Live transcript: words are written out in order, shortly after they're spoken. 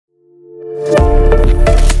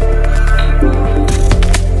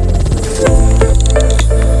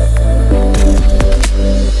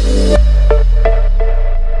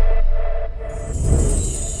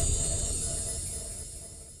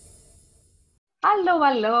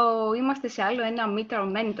Αλλό, είμαστε σε άλλο ένα Meet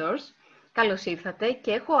Our Mentors. Καλώς ήρθατε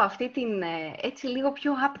και έχω αυτή την έτσι λίγο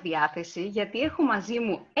πιο up διάθεση, γιατί έχω μαζί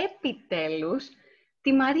μου επιτέλους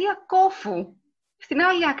τη Μαρία Κόφου, στην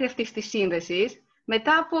άλλη άκρη αυτής της σύνδεσης,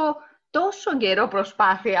 μετά από τόσο καιρό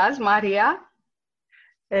προσπάθειας, Μαρία.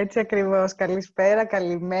 Έτσι ακριβώς. Καλησπέρα,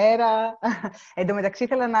 καλημέρα. Εν τω μεταξύ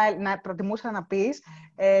ήθελα να προτιμούσα να πεις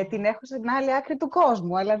την έχω στην άλλη άκρη του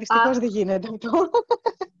κόσμου, αλλά δυστυχώς δεν γίνεται αυτό.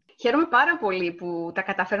 Χαίρομαι πάρα πολύ που τα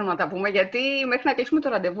καταφέρουμε να τα πούμε, γιατί μέχρι να κλείσουμε το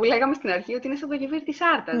ραντεβού λέγαμε στην αρχή ότι είναι σαν το γεβίρ της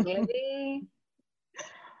Άρτας, δηλαδή...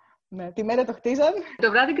 Ναι, τη μέρα το χτίζαν.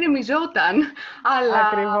 Το βράδυ γκρεμιζόταν, αλλά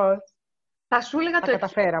Ακριβώς. θα σου έλεγα Τα το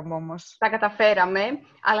καταφέραμε όμως. Τα καταφέραμε,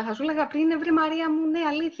 αλλά θα σου έλεγα πριν, βρε Μαρία μου, ναι,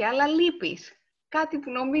 αλήθεια, αλλά λείπεις. Κάτι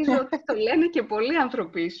που νομίζω ότι το λένε και πολλοί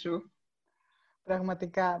άνθρωποι σου.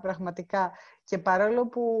 Πραγματικά, πραγματικά. Και παρόλο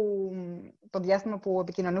που το διάστημα που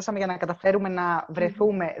επικοινωνούσαμε για να καταφέρουμε να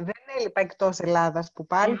βρεθούμε δεν έλειπα εκτός Ελλάδας, που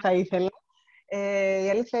πάλι θα ήθελα, η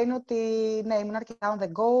αλήθεια είναι ότι ναι, ήμουν αρκετά on the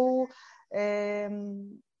go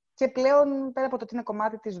και πλέον, πέρα από το ότι είναι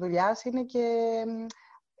κομμάτι της δουλειάς, είναι και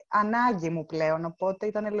ανάγκη μου πλέον. Οπότε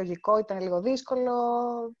ήταν λογικό, ήταν λίγο δύσκολο.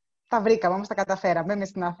 Τα βρήκαμε, όμως τα καταφέραμε. Είμαι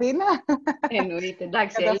στην Αθήνα. Εννοείται,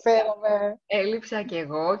 εντάξει, έλειψα κι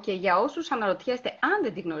εγώ. Και για όσους αναρωτιέστε, αν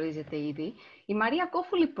δεν τη γνωρίζετε ήδη, η Μαρία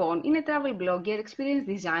Κόφου λοιπόν είναι travel blogger, experience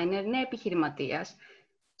designer, είναι επιχειρηματίας.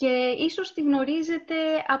 Και ίσως τη γνωρίζετε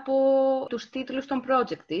από τους τίτλους των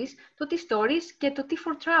project της, το T-Stories και το T4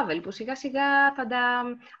 Travel, που σιγά σιγά θα τα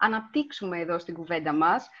αναπτύξουμε εδώ στην κουβέντα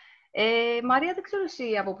μας. Μαρία, δεν ξέρω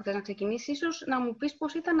εσύ από πού θες να ξεκινήσεις, ίσως να μου πεις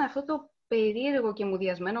πώς ήταν αυτό το περίεργο και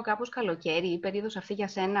μουδιασμένο κάπως καλοκαίρι, η περίοδος αυτή για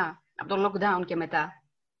σένα, από το lockdown και μετά.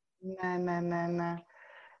 Ναι.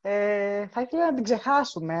 Θα ήθελα να την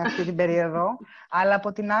ξεχάσουμε αυτή την περίοδο, αλλά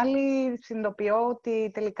από την άλλη συνειδητοποιώ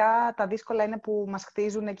ότι τελικά τα δύσκολα είναι που μας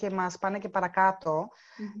χτίζουν και μας πάνε και παρακάτω.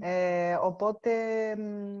 Οπότε,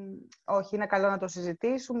 όχι, είναι καλό να το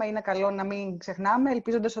συζητήσουμε, είναι καλό να μην ξεχνάμε,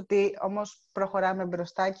 ελπίζοντας ότι όμως προχωράμε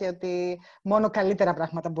μπροστά και ότι μόνο καλύτερα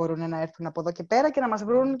πράγματα μπορούν να έρθουν από εδώ και πέρα και να μας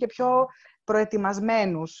βρουν και πιο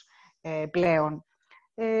προετοιμασμένους πλέον.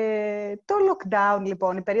 Το lockdown,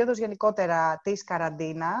 λοιπόν, η περίοδος γενικότερα της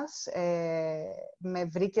καραντίνας, με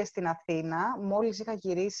βρήκε στην Αθήνα. Μόλις είχα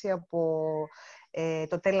γυρίσει από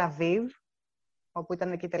το Τελ Αβίβ, όπου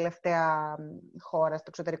ήταν και η τελευταία χώρα στο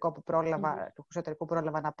εξωτερικό που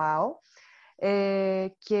πρόλαβα να πάω.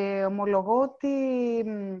 Και ομολογώ ότι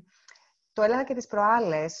το έλεγα και τις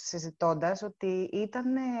προάλλες συζητώντας, ότι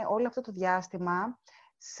ήταν όλο αυτό το διάστημα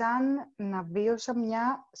σαν να βίωσα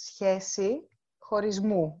μια σχέση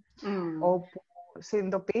χωρισμού, όπου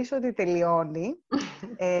συνειδητοποιήσω ότι τελειώνει,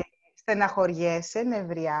 στεναχωριέσαι,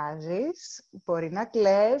 νευριάζεις, μπορεί να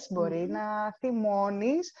κλαις, μπορεί να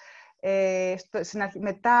θυμώνεις,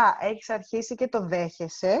 μετά έχεις αρχίσει και το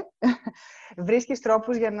δέχεσαι, βρίσκεις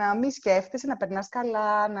τρόπους για να μην σκέφτεσαι, να περνάς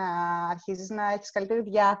καλά, να αρχίζεις να έχεις καλύτερη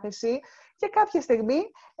διάθεση και κάποια στιγμή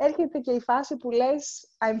έρχεται και η φάση που λες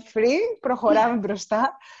I'm free, προχωράμε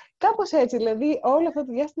μπροστά. Κάπως έτσι, δηλαδή όλο αυτό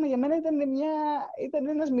το διάστημα για μένα ήταν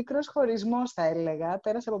ένας μικρός χωρισμός, θα έλεγα.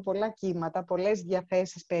 Πέρασε από πολλά κύματα, πολλές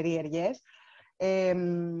διαθέσεις περίεργες.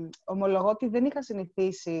 Ομολογώ ότι δεν είχα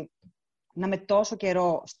συνηθίσει να είμαι τόσο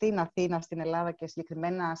καιρό στην Αθήνα, στην Ελλάδα και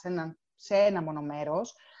συγκεκριμένα σε ένα μόνο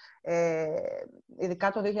μέρος.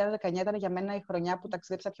 Ειδικά το 2019 ήταν για μένα η χρονιά που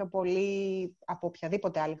ταξίδεψα πιο πολύ από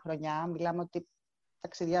οποιαδήποτε άλλη χρονιά. Μιλάμε ότι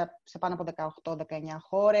ταξίδια σε πάνω από 18-19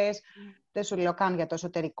 χώρες. Δεν σου λέω καν για το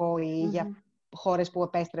εσωτερικό ή για χώρες που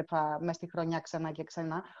επέστρεφα μες στη χρονιά ξανά και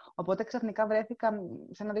ξανά. Οπότε ξαφνικά βρέθηκα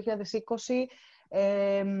σε ένα 2020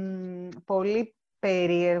 πολύ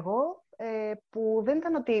περίεργο, που δεν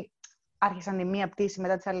ήταν ότι άρχισαν η μία πτήση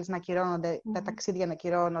μετά τις άλλες να ακυρώνονται, τα ταξίδια να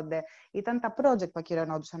ακυρώνονται. Ήταν τα project που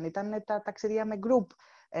ακυρώνονταν, ήταν τα ταξίδια με group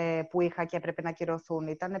που είχα και έπρεπε να ακυρωθούν.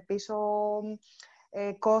 Ήταν πίσω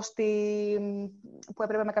κόστη που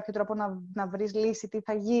έπρεπε με κάποιο τρόπο να βρεις λύση, τι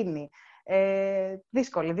θα γίνει.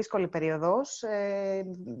 Δύσκολη περίοδος.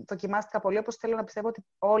 Δοκιμάστηκα πολύ, όπως θέλω να πιστεύω ότι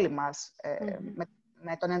όλοι μας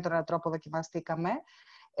με τον έναν τρόπο δοκιμαστήκαμε.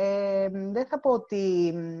 Δεν θα πω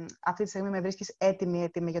ότι αυτή τη στιγμή με βρίσκεις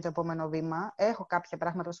έτοιμη για το επόμενο βήμα. Έχω κάποια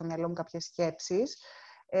πράγματα στο μυαλό μου, κάποιες σκέψεις.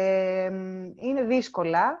 Είναι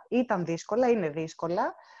δύσκολα, είναι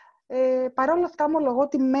δύσκολα. Παρ' όλα αυτά, ομολογώ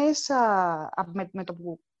ότι μέσα με το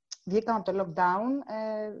που βγήκαμε από το lockdown,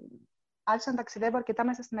 άρχισα να ταξιδεύω αρκετά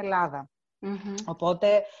μέσα στην Ελλάδα.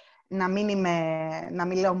 Οπότε, να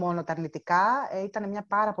μην λέω μόνο τα αρνητικά. Ήταν μια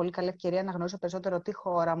πάρα πολύ καλή ευκαιρία να γνωρίσω περισσότερο τη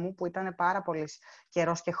χώρα μου, που ήταν πάρα πολύ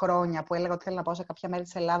καιρός και χρόνια που έλεγα ότι θέλω να πάω σε κάποια μέρη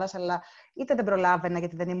της Ελλάδας, αλλά είτε δεν προλάβαινα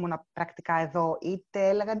γιατί δεν ήμουν πρακτικά εδώ, είτε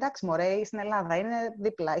έλεγα εντάξει μωρέ, στην Ελλάδα είναι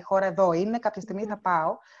δίπλα, η χώρα εδώ είναι, κάποια στιγμή θα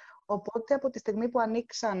πάω. Οπότε από τη στιγμή που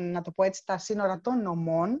ανοίξαν, να το πω έτσι, τα σύνορα των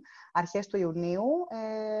νομών, αρχές του Ιουνίου,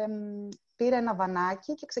 πήρα ένα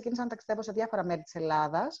βανάκι και ξεκίνησα να ταξιδεύω σε διάφορα μέρη της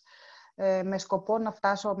Ελλάδας, με σκοπό να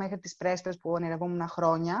φτάσω μέχρι τις Πρέσπες που ονειρευόμουν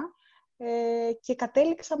χρόνια, και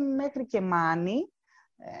κατέληξα μέχρι και Μάνη.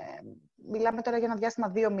 Μιλάμε τώρα για ένα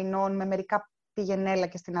διάστημα 2 μηνών, με μερικά πηγενέλα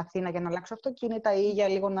και στην Αθήνα για να αλλάξω αυτοκίνητα ή για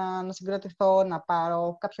λίγο να συγκροτηθώ, να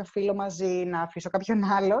πάρω κάποιο φίλο μαζί, να αφήσω κάποιον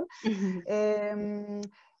άλλον.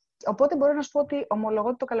 Οπότε μπορώ να σου πω ότι ομολογώ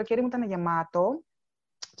ότι το καλοκαίρι μου ήταν γεμάτο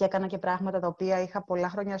και έκανα και πράγματα τα οποία είχα πολλά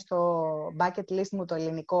χρόνια στο bucket list μου το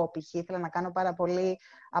ελληνικό. Π.χ. ήθελα να κάνω πάρα πολύ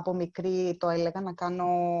από μικρή, το έλεγα,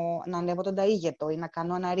 να ανέβω τον Ταΐγετο ή να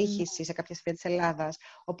κάνω αναρρίχηση σε κάποια σπίτια της Ελλάδας.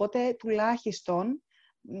 Οπότε τουλάχιστον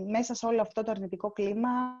μέσα σε όλο αυτό το αρνητικό κλίμα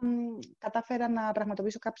κατάφερα να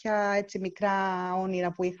πραγματοποιήσω κάποια έτσι μικρά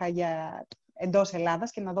όνειρα που είχα εντός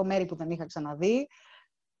Ελλάδας και να δω μέρη που δεν είχα ξαναδεί.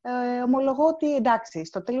 Ομολογώ ότι εντάξει,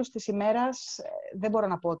 στο τέλος της ημέρας δεν μπορώ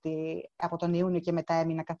να πω ότι από τον Ιούνιο και μετά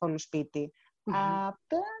έμεινα καθόλου σπίτι.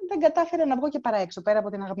 Δεν κατάφερα να βγω και παρά έξω, πέρα από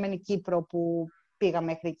την αγαπημένη Κύπρο που πήγα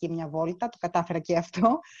μέχρι εκεί μια βόλτα, το κατάφερα και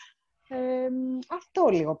αυτό. Αυτό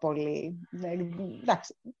λίγο πολύ.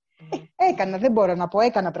 Εντάξει. Δεν μπορώ να πω,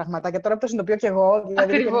 έκανα πραγματάκια. Τώρα που το συνειδητοποιώ κι εγώ,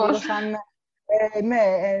 δηλαδή είναι λίγο σαν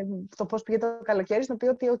το πώς πήγε το καλοκαίρι,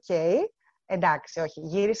 συνειδητοποιώ ότι εντάξει, όχι,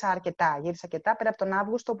 γύρισα αρκετά. Πέρα από τον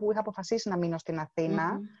Αύγουστο που είχα αποφασίσει να μείνω στην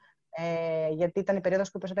Αθήνα, γιατί ήταν η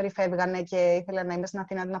περίοδος που οι περισσότεροι φεύγανε και ήθελα να είμαι στην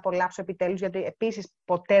Αθήνα να απολαύσω επιτέλους, γιατί επίσης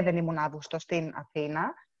ποτέ δεν ήμουν Αύγουστο στην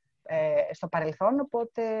Αθήνα, στο παρελθόν,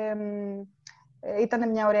 οπότε ήταν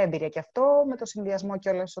μια ωραία εμπειρία και αυτό, με το συνδυασμό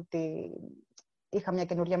κιόλας ότι είχα μια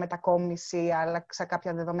καινούργια μετακόμιση, άλλαξα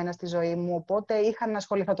κάποια δεδομένα στη ζωή μου, οπότε είχα να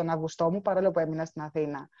ασχοληθώ τον Αύγουστό μου, παρόλο που έμεινα στην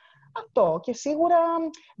Αθήνα. Αυτό. Και σίγουρα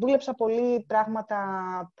δούλεψα πολύ πράγματα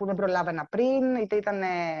που δεν προλάβαινα πριν, είτε ήταν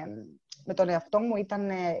με τον εαυτό μου,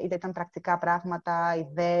 είτε ήταν πρακτικά πράγματα,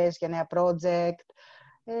 ιδέες για νέα project.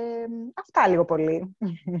 Αυτά λίγο πολύ.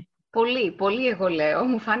 Πολύ, πολύ εγώ λέω.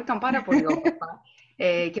 Μου φάνηκαν πάρα πολύ όμορφα.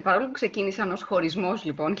 Και παρόλο που ξεκίνησαν ως χωρισμός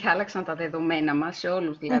λοιπόν και άλλαξαν τα δεδομένα μας, σε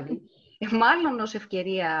όλους δηλαδή, μάλλον ως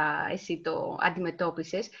ευκαιρία εσύ το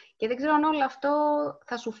αντιμετώπισες και δεν ξέρω αν όλο αυτό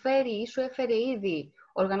θα σου φέρει ή σου έφερε ήδη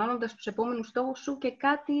οργανώνοντας τους επόμενους στόχους σου και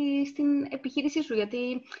κάτι στην επιχείρησή σου,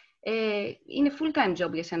 γιατί είναι full-time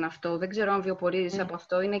job για σένα αυτό. Δεν ξέρω αν βιοπορίζεις από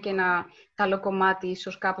αυτό. Είναι και ένα καλό κομμάτι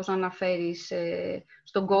ίσως κάπως να αναφέρεις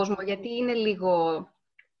στον κόσμο, γιατί είναι λίγο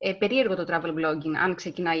περίεργο το travel blogging, αν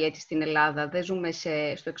ξεκινάει έτσι στην Ελλάδα. Δεν ζούμε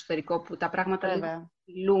στο εξωτερικό που τα πράγματα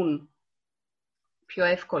μιλούν πιο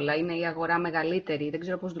εύκολα, είναι η αγορά μεγαλύτερη. Δεν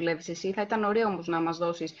ξέρω πώς δουλεύεις εσύ. Θα ήταν ωραίο όμως να μας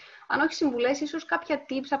δώσεις, αν όχι συμβουλές, ίσως κάποια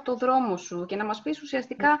tips από το δρόμο σου και να μας πεις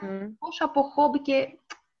ουσιαστικά πώς από χόμπι και...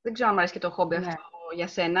 Δεν ξέρω αν μου αρέσει και το χόμπι αυτό για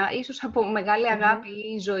σένα. Ίσως από μεγάλη αγάπη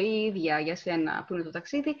ή ζωή ίδια για σένα που είναι το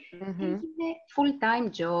ταξίδι, έγινε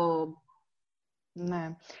full-time job.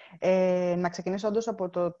 Ναι. Να ξεκινήσω όντως από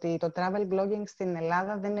το ότι το travel blogging στην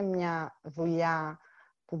Ελλάδα δεν είναι μια δουλειά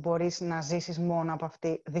που μπορείς να ζήσεις μόνο από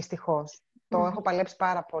αυτή, δυστυχώς. Το έχω παλέψει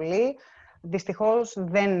πάρα πολύ. Δυστυχώς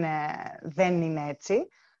δεν είναι έτσι.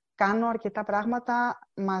 Κάνω αρκετά πράγματα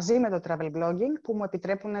μαζί με το travel blogging που μου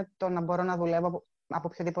επιτρέπουν το να μπορώ να δουλεύω από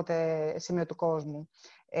οποιοδήποτε σημείο του κόσμου.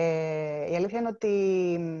 Η αλήθεια είναι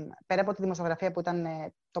ότι πέρα από τη δημοσιογραφία που ήταν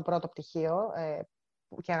το πρώτο πτυχίο,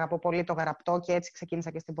 και αγαπώ πολύ το γραπτό και έτσι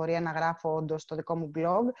ξεκίνησα και στην πορεία να γράφω όντως το δικό μου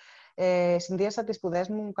blog. Συνδύασα τις σπουδές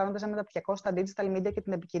μου κάνοντας ένα μεταπτυχιακό στα digital media και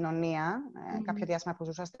την επικοινωνία, κάποιο διάστημα που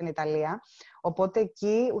ζούσα στην Ιταλία. Οπότε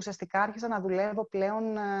εκεί ουσιαστικά άρχισα να δουλεύω πλέον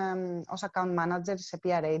ως account manager σε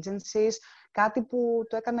PR agencies, κάτι που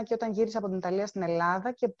το έκανα και όταν γύρισα από την Ιταλία στην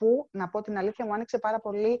Ελλάδα και που, να πω την αλήθεια, μου άνοιξε πάρα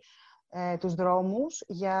πολύ τους δρόμους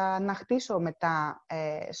για να χτίσω μετά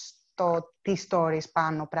τι stories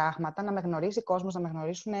πάνω πράγματα, να με γνωρίσει κόσμος, να με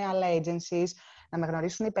γνωρίσουν άλλα agencies, να με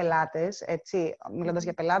γνωρίσουν οι πελάτες. Έτσι, μιλώντας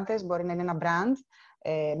για πελάτες, μπορεί να είναι ένα brand,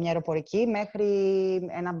 μια αεροπορική, μέχρι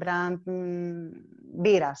ένα brand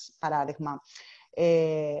μπύρας, παράδειγμα.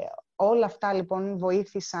 Όλα αυτά, λοιπόν,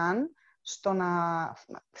 βοήθησαν στο να,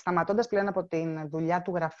 σταματώντας πλέον από τη δουλειά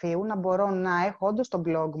του γραφείου, να μπορώ να έχω όντως το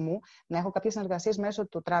blog μου, να έχω κάποιες συνεργασίες μέσω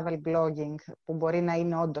του travel blogging, που μπορεί να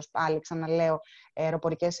είναι όντως, πάλι ξαναλέω,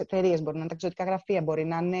 αεροπορικές εταιρείες, μπορεί να είναι ταξιδιωτικά γραφεία, μπορεί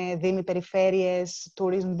να είναι δήμοι, περιφέρειες,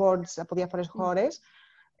 tourism boards από διάφορες χώρες.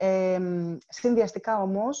 Συνδυαστικά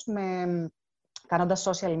όμως, κάνοντας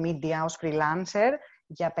social media ως freelancer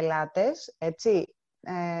για πελάτες, έτσι,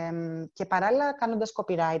 και παράλληλα κάνοντας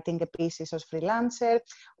copywriting επίσης ως freelancer.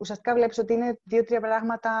 Ουσιαστικά βλέπεις ότι είναι 2-3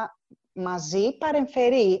 πράγματα μαζί,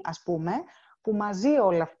 παρεμφερή ας πούμε, που μαζί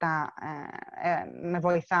όλα αυτά με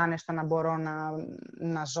βοηθάνε στο να μπορώ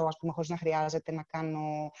να ζω, ας πούμε, χωρίς να χρειάζεται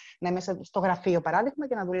να είμαι στο γραφείο, παράδειγμα,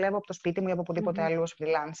 και να δουλεύω από το σπίτι μου ή από οπουδήποτε άλλο ως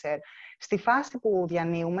freelancer. Στη φάση που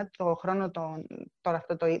διανύουμε, το χρόνο τώρα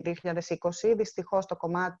αυτό το 2020, δυστυχώς το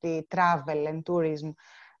κομμάτι travel and tourism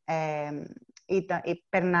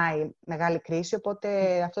περνάει μεγάλη κρίση,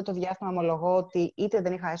 οπότε αυτό το διάστημα ομολογώ ότι είτε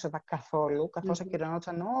δεν είχα έσοδα καθόλου, καθώς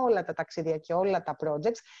ακυρωνόντουσαν όλα τα ταξίδια και όλα τα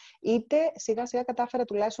projects, είτε σιγά σιγά κατάφερα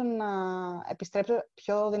τουλάχιστον να επιστρέψω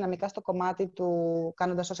πιο δυναμικά στο κομμάτι του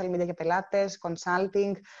κάνοντας social media για πελάτες,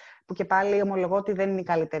 consulting, που και πάλι ομολογώ ότι δεν είναι η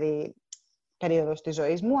καλύτερη περίοδος της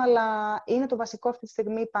ζωής μου, αλλά είναι το βασικό αυτή τη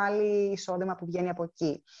στιγμή πάλι εισόδημα που βγαίνει από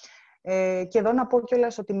εκεί. Και εδώ να πω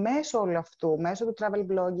κιόλας ότι μέσω όλου αυτού, μέσω του travel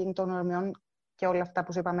blogging, των ορμιών και όλα αυτά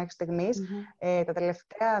που σου είπα μέχρι στιγμής, τα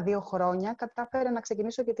τελευταία 2 χρόνια κατάφερα να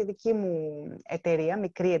ξεκινήσω και τη δική μου εταιρεία,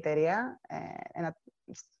 μικρή εταιρεία, ένα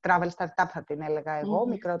travel startup θα την έλεγα εγώ,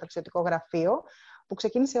 μικρό ταξιδιωτικό γραφείο, που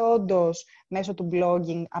ξεκίνησε όντως μέσω του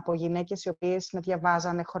blogging από γυναίκες οι οποίες με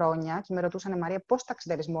διαβάζανε χρόνια και με ρωτούσαν, Μαρία, πώς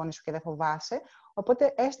ταξιδεύεις μόνη σου και δεν φοβάσαι.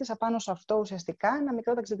 Οπότε έστησα πάνω σε αυτό ουσιαστικά ένα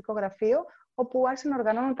μικρό ταξιδιωτικό γραφείο, όπου άρχισα να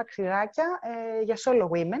οργανώνω ταξιδάκια για solo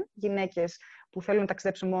women, γυναίκες που θέλουν να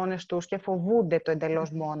ταξιδέψουν μόνες τους και φοβούνται το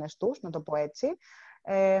εντελώς μόνες τους, να το πω έτσι.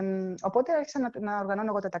 Οπότε άρχισα να οργανώνω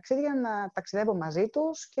εγώ τα ταξίδια, να ταξιδεύω μαζί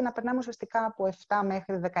τους και να περνάμε ουσιαστικά από 7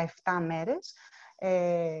 μέχρι 17 μέρες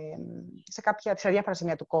σε διάφορα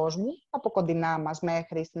σημεία του κόσμου, από κοντινά μας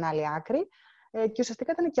μέχρι στην άλλη άκρη. Και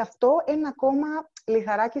ουσιαστικά ήταν και αυτό ένα ακόμα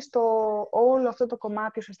λιθαράκι στο όλο αυτό το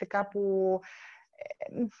κομμάτι ουσιαστικά που,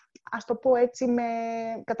 ας το πω έτσι,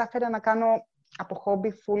 κατάφερα να κάνω από hobby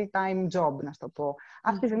full-time job, να το πω.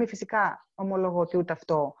 Αυτή τη στιγμή φυσικά ομολογώ ότι ούτε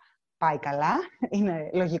αυτό πάει καλά, είναι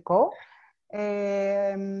λογικό.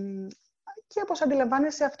 Και όπως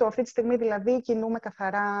αντιλαμβάνεσαι αυτό, αυτή τη στιγμή δηλαδή κινούμε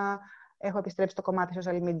καθαρά, έχω επιστρέψει στο κομμάτι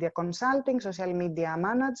social media consulting, social media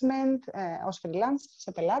management, ως freelance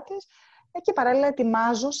σε πελάτες και παράλληλα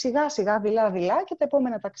ετοιμάζω σιγά σιγά, δειλά-δειλά και τα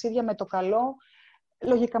επόμενα ταξίδια με το καλό,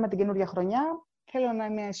 λογικά με την καινούργια χρονιά. Θέλω να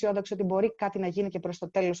είμαι αισιόδοξη ότι μπορεί κάτι να γίνει και προς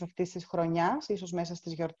το τέλος αυτής της χρονιάς, ίσως μέσα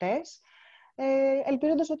στις γιορτές,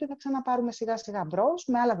 ελπίζοντας ότι θα ξαναπάρουμε σιγά σιγά μπρος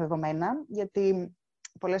με άλλα δεδομένα, γιατί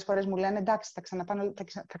πολλές φορές μου λένε εντάξει,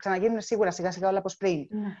 θα ξαναγίνουν σίγουρα σιγά σιγά όλα όπως πριν.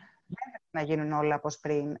 Δεν θα ξαναγίνουν όλα όπως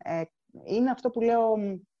πριν. Είναι αυτό που λέω,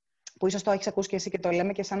 που ίσως το έχεις ακούσει και εσύ και το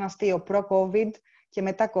λέμε και σαν αστείο, προ-COVID και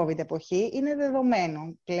μετά-COVID εποχή, είναι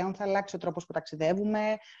δεδομένο. Πλέον θα αλλάξει ο τρόπος που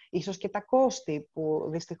ταξιδεύουμε, ίσως και τα κόστη που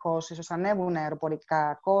δυστυχώς ίσως ανέβουν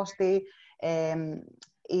αεροπορικά κόστη,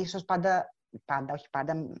 ίσως όχι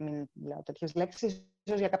πάντα, μην λέω τέτοιες λέξεις,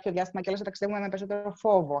 ίσως για κάποιο διάστημα και όλα θα ταξιδεύουμε με περισσότερο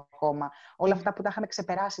φόβο ακόμα. Όλα αυτά που τα είχαμε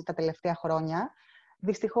ξεπεράσει τα τελευταία χρόνια,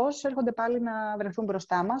 δυστυχώς έρχονται πάλι να βρεθούν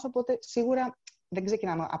μπροστά μας, οπότε σίγουρα δεν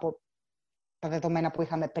ξεκινάμε από τα δεδομένα που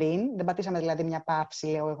είχαμε πριν. Δεν πατήσαμε δηλαδή μια παύση,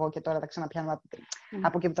 λέω εγώ, και τώρα τα ξαναπιάνουμε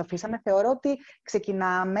από εκεί που το αφήσαμε. Θεωρώ ότι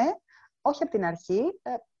ξεκινάμε, όχι από την αρχή,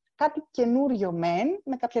 κάτι καινούριο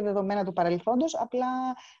με κάποια δεδομένα του παρελθόντος, απλά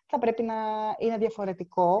θα πρέπει να είναι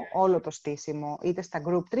διαφορετικό όλο το στήσιμο, είτε στα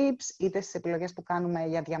group trips, είτε στις επιλογές που κάνουμε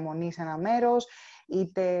για διαμονή σε ένα μέρος,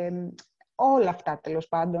 είτε όλα αυτά τέλος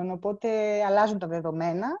πάντων. Οπότε αλλάζουν τα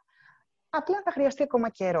δεδομένα, απλά θα χρειαστεί ακόμα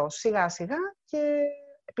καιρό, σιγά σιγά, και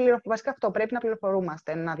βασικά αυτό, πρέπει να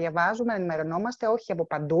πληροφορούμαστε, να διαβάζουμε, να ενημερωνόμαστε, όχι από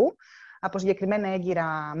παντού, από συγκεκριμένα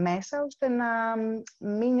έγκυρα μέσα, ώστε να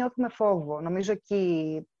μην νιώθουμε φόβο. Νομίζω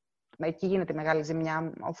εκεί γίνεται η μεγάλη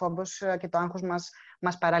ζημιά. Ο φόβος και το άγχος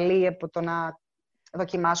μας παραλύει από το να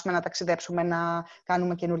δοκιμάσουμε, να ταξιδέψουμε, να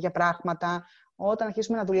κάνουμε καινούργια πράγματα. Όταν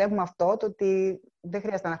αρχίσουμε να δουλεύουμε αυτό, το ότι δεν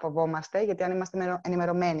χρειάζεται να φοβόμαστε, γιατί αν είμαστε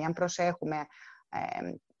ενημερωμένοι, αν προσέχουμε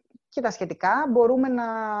και τα σχετικά, μπορούμε να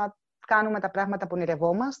κάνουμε τα πράγματα που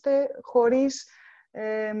ονειρευόμαστε,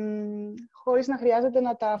 χωρίς να χρειάζεται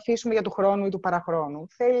να τα αφήσουμε για του χρόνου ή του παραχρόνου.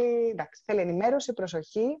 Θέλει ενημέρωση,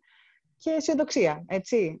 προσοχή και αισιοδοξία,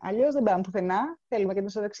 έτσι. Αλλιώς δεν πάμε πουθενά. Θέλουμε και την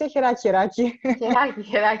αισιοδοξία, χεράκι.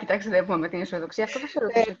 Χεράκι, ταξιδεύουμε με την αισιοδοξία. Αυτό θα σε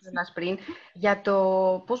ρωτήσω πριν, για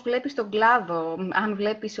το πώς βλέπεις τον κλάδο. Αν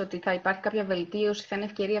βλέπεις ότι θα υπάρχει κάποια βελτίωση, θα είναι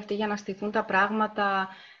ευκαιρία αυτή για να στηθούν τα πράγματα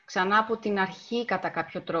ξανά από την αρχή κατά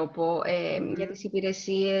κάποιο τρόπο, για τις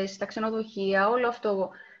υπηρεσίες, τα ξενοδοχεία, όλο αυτό,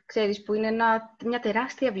 ξέρεις, που είναι μια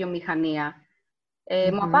τεράστια βιομηχανία.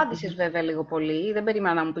 Μου απάντησες βέβαια λίγο πολύ, δεν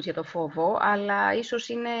περίμενα να μου πεις για το φόβο, αλλά ίσως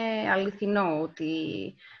είναι αληθινό ότι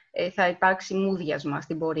θα υπάρξει μούδιασμα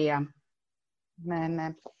στην πορεία.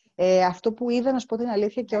 Ναι. Αυτό που είδα, να σου πω την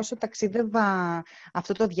αλήθεια, και όσο ταξίδευα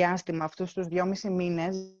αυτό το διάστημα, αυτούς τους 2,5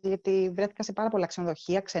 μήνες, γιατί βρέθηκα σε πάρα πολλά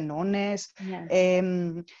ξενοδοχεία, ξενώνες,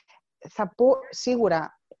 θα πω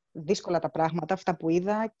σίγουρα δύσκολα τα πράγματα, αυτά που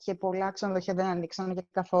είδα, και πολλά ξενοδοχεία δεν ανοίξαν και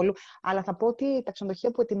καθόλου, αλλά θα πω ότι τα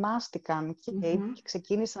ξενοδοχεία που ετοιμάστηκαν και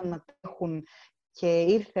ξεκίνησαν να τρέχουν και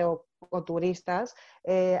ήρθε ο τουρίστας,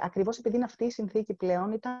 ακριβώς επειδή είναι αυτή η συνθήκη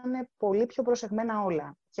πλέον, ήταν πολύ πιο προσεγμένα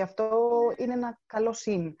όλα. Και αυτό είναι ένα καλό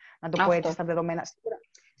συν, να το πω έτσι, στα δεδομένα.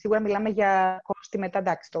 Σίγουρα μιλάμε για κόστη μετά,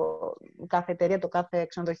 εντάξει, κάθε εταιρεία, το κάθε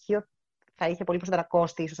ξενοδοχείο θα είχε πολύ περισσότερα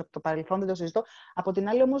κόστη, ίσως από το παρελθόν, δεν το συζητώ. Από την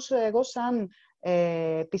άλλη, όμως, εγώ σαν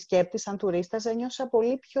επισκέπτης, σαν τουρίστας, ένιωσα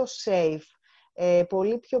πολύ πιο safe,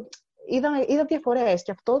 πολύ πιο... Είδα διαφορές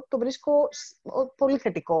και αυτό το βρίσκω πολύ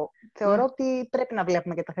θετικό. Θεωρώ ότι πρέπει να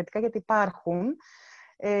βλέπουμε και τα θετικά, γιατί υπάρχουν.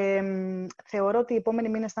 Θεωρώ ότι οι επόμενοι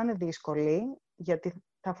μήνες θα είναι δύσκολοι, γιατί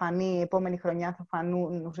θα φανεί, η επόμενη χρονιά θα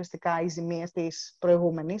φανούν ουσιαστικά οι ζημίες της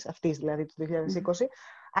προηγούμενης, αυτής δηλαδή του 2020.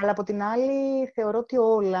 Αλλά από την άλλη θεωρώ ότι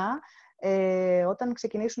όλα, όταν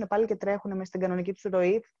ξεκινήσουν πάλι και τρέχουν μες στην κανονική τους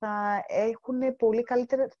ροή, θα έχουν πολύ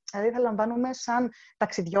καλύτερα, δηλαδή θα λαμβάνουμε σαν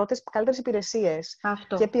ταξιδιώτες καλύτερες υπηρεσίες.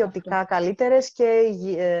 Και ποιοτικά καλύτερες και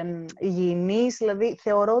υγιεινείς. Δηλαδή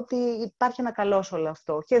θεωρώ ότι υπάρχει ένα καλό σε όλο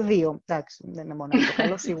αυτό. Και δύο, εντάξει, δεν είναι μόνο το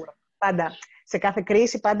καλό, σίγουρα. Πάντα, σε κάθε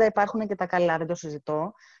κρίση πάντα υπάρχουν και τα καλά, δεν το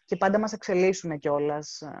συζητώ. Και πάντα μας εξελίσσουν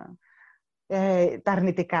κιόλας τα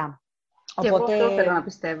αρνητικά. Και οπότε, εγώ αυτό θέλω να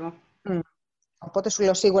πιστεύω. Οπότε σου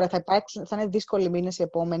λέω σίγουρα θα είναι δύσκολοι μήνες οι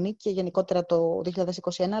επόμενοι και γενικότερα το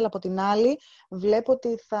 2021, αλλά από την άλλη βλέπω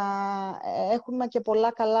ότι θα έχουμε και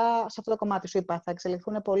πολλά καλά σε αυτό το κομμάτι. Σου είπα, θα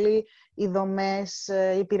εξελιχθούν πολύ οι δομές,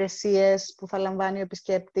 οι υπηρεσίες που θα λαμβάνει ο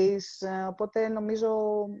επισκέπτης, οπότε νομίζω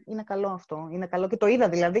είναι καλό αυτό. Είναι καλό και το είδα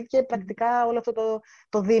δηλαδή και πρακτικά όλο αυτό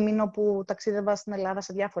το δίμηνο που ταξίδευα στην Ελλάδα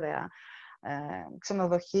σε διάφορα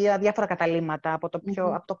ξενοδοχεία, διάφορα καταλύματα, από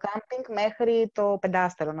το κάμπινγκ μέχρι το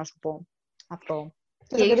πεντάστερο, να σου πω. Αυτό.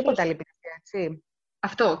 Και σε οποιαδήποτε άλλη υπηρεσία, έτσι.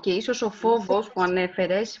 Αυτό. Και ίσως ο φόβος που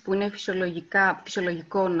ανέφερες, που είναι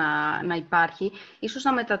φυσιολογικό να υπάρχει, ίσως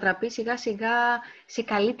να μετατραπεί σιγά-σιγά σε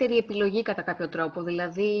καλύτερη επιλογή κατά κάποιο τρόπο.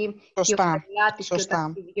 Δηλαδή, και ο πελάτης και ο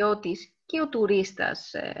ταξιδιώτης και ο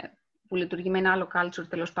τουρίστας, που λειτουργεί με ένα άλλο culture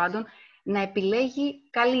τέλος πάντων, να επιλέγει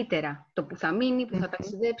καλύτερα το που θα μείνει, που θα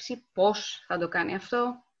ταξιδέψει, πώς θα το κάνει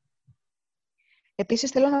αυτό.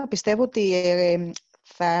 Επίσης, θέλω να πιστεύω ότι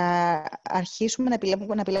θα αρχίσουμε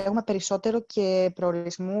να επιλέγουμε περισσότερο και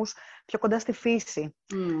προορισμούς πιο κοντά στη φύση.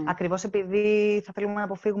 Ακριβώς επειδή θα θέλουμε να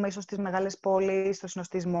αποφύγουμε ίσως τις μεγάλες πόλεις, το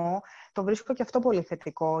συνοστισμό, το βρίσκω και αυτό πολύ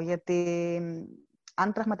θετικό, γιατί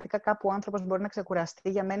αν πραγματικά κάπου ο άνθρωπος μπορεί να ξεκουραστεί,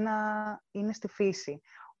 για μένα είναι στη φύση.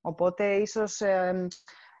 Οπότε ίσως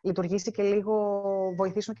λειτουργήσει και λίγο,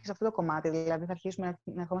 βοηθήσουμε και σε αυτό το κομμάτι. Δηλαδή θα αρχίσουμε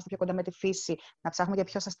να ερχόμαστε πιο κοντά με τη φύση, να ψάχνουμε και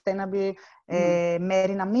πιο sustainable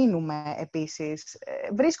μέρη να μείνουμε επίσης.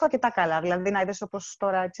 Βρίσκω αρκετά καλά, δηλαδή να είδες όπως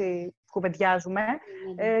τώρα έτσι κουβεντιάζουμε.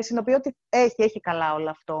 Συνοποιώ ότι έχει καλά όλο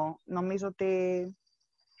αυτό. Νομίζω ότι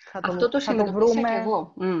αυτό το συνειδητοποίησα και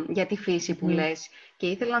εγώ για τη φύση που λες. Και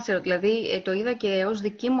ήθελα να σε ρωτήσω, δηλαδή το είδα και ως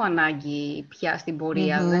δική μου ανάγκη πια στην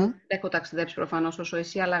πορεία. Δεν έχω ταξιδέψει προφανώς όσο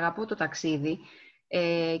εσύ, αλλά αγαπώ το ταξίδι.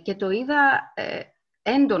 Και το είδα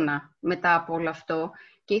έντονα μετά από όλο αυτό.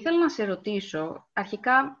 Και ήθελα να σε ρωτήσω,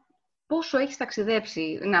 αρχικά, πόσο έχεις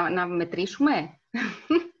ταξιδέψει, να μετρήσουμε?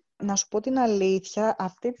 Να σου πω την αλήθεια,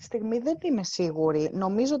 αυτή τη στιγμή δεν είμαι σίγουρη.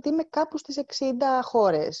 Νομίζω ότι είμαι κάπου στις 60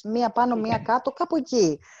 χώρες. Μία πάνω, μία κάτω, κάπου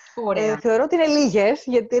εκεί. Θεωρώ ότι είναι λίγες,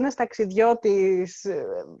 γιατί ένας ταξιδιώτης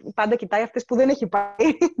πάντα κοιτάει αυτές που δεν έχει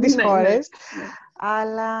πάει τις χώρες.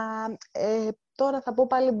 Αλλά τώρα θα πω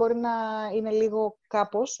πάλι μπορεί να είναι λίγο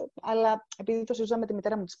κάπως, αλλά επειδή το συζητούσα με τη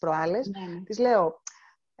μητέρα μου τις προάλλες, της λέω,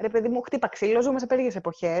 ρε παιδί μου, χτύπα ξύλο, ζούμε σε περίεργες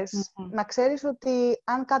εποχές. Να ξέρεις ότι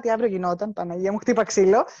αν κάτι αύριο γινόταν, Παναγία μου, χτύπα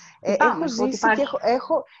ξύλο. Έχω ζήσει και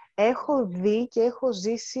έχω δει και έχω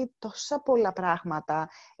ζήσει τόσα πολλά πράγματα.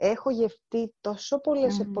 Έχω γευτεί τόσο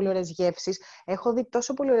πολύ ωραίες γεύσεις. Έχω δει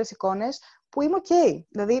τόσο πολύ ωραίες εικόνες που είμαι ok.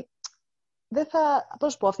 Δηλαδή,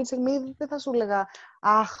 πώς πω, αυτή τη στιγμή δεν θα σου έλεγα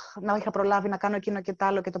 «Αχ, να είχα προλάβει να κάνω εκείνο και το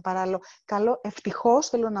άλλο και το παράλληλο». Καλό, ευτυχώς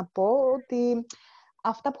θέλω να πω ότι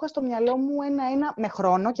αυτά που είχα στο μυαλό μου ένα-ένα, με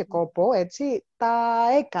χρόνο και κόπο, έτσι, τα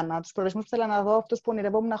έκανα. Τους προορισμούς που ήθελα να δω, αυτούς που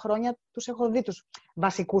ονειρευόμουν χρόνια, τους έχω δει τους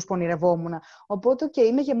βασικούς που ονειρευόμουν. Οπότε,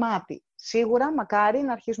 είμαι γεμάτη. Σίγουρα, μακάρι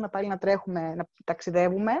να αρχίσουμε πάλι να τρέχουμε, να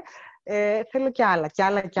ταξιδεύουμε. Θέλω κι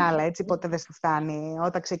άλλα, έτσι, ποτέ δεν σου φτάνει.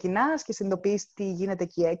 Όταν ξεκινάς και συνειδητοποιείς τι γίνεται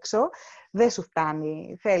εκεί έξω, δεν σου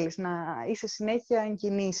φτάνει. Θέλεις να είσαι συνέχεια εν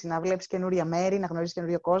κινήσει, να βλέπεις καινούρια μέρη, να γνωρίσεις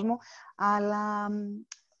καινούριο κόσμο, αλλά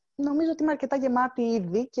νομίζω ότι είμαι αρκετά γεμάτη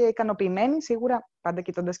ήδη και ικανοποιημένη, σίγουρα πάντα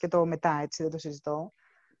κοιτώντας και το μετά, έτσι, δεν το συζητώ.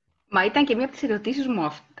 Μα ήταν και μία από τις ερωτήσεις μου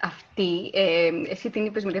αυτή, εσύ την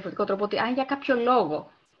είπες με διαφορετικό τρόπο, ότι αν για κάποιο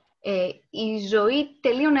λόγο η ζωή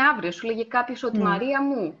τελείωνε αύριο, σου λέγε κάποιος ότι Μαρία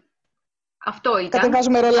μου, αυτό ήταν.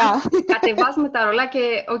 Κατεβάζουμε ρολά. Κατεβάζουμε τα ρολά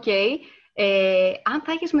και οκ. Αν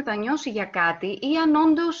θα έχεις μετανιώσει για κάτι ή αν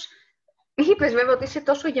όντως είπες βέβαια ότι είσαι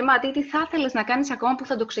τόσο γεμάτη ή τι θα ήθελες να κάνεις ακόμα που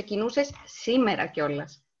θα το ξεκινούσες σήμερα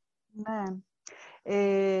κιόλας. Ναι.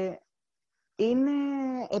 Είναι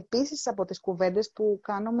επίσης από τις κουβέντες που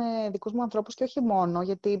κάνω με δικούς μου ανθρώπους και όχι μόνο,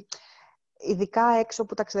 γιατί ειδικά έξω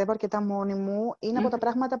που ταξιδεύω αρκετά μόνη μου, είναι από τα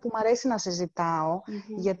πράγματα που μου αρέσει να συζητάω,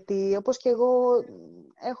 γιατί όπως και εγώ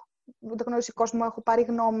έχω γνωρίσει κόσμο, έχω πάρει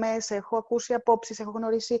γνώμες, έχω ακούσει απόψεις, έχω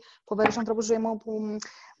γνωρίσει φοβερούς ανθρώπους ζωή μου που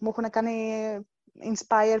μου έχουν κάνει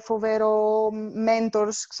inspire, φοβερό mentors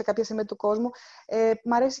σε κάποια σημεία του κόσμου.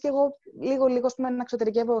 Μ' αρέσει και εγώ λίγο να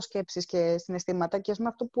εξωτερικεύω σκέψεις και συναισθήματα, και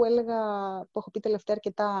αυτό που έλεγα, που έχω πει τελευταία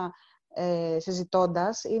αρκετά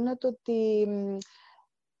συζητώντας, είναι το ότι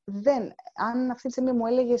αν αυτή τη στιγμή μου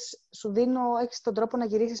έλεγες, σου δίνω, έχεις τον τρόπο να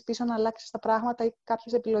γυρίσεις πίσω, να αλλάξεις τα πράγματα ή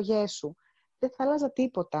κάποιες επιλογές σου, δεν θα άλλαζα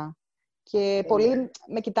τίποτα. Και πολλοί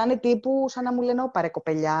με κοιτάνε τύπου σαν να μου λένε «Ω, παρε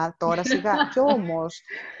κοπελιά, τώρα σιγά». Κι όμως,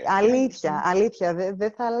 αλήθεια,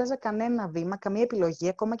 δεν θα άλλαζα κανένα βήμα, καμία επιλογή,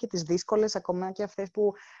 ακόμα και τις δύσκολες, ακόμα και αυτές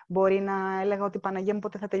που μπορεί να έλεγα ότι «Παναγία μου,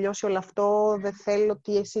 πότε θα τελειώσει όλο αυτό, δεν θέλω,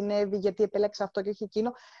 τι συνέβη, γιατί επέλεξα αυτό και όχι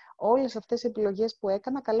εκείνο». Όλες αυτές οι επιλογές που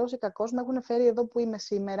έκανα, καλώς ή κακώς, με έχουν φέρει εδώ που είμαι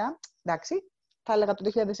σήμερα. Εντάξει, θα έλεγα το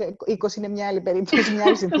 2020 είναι μια άλλη περίπτωση, μια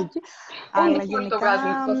άλλη συνθήκη. Αλλά γενικά... το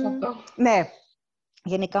βγάζουν τόσο αυτό. Ναι.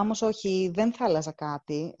 Γενικά όμως όχι, δεν θα άλλαζα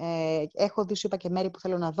κάτι. Έχω δει, σου είπα, και μέρη που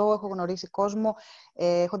θέλω να δω, έχω γνωρίσει κόσμο,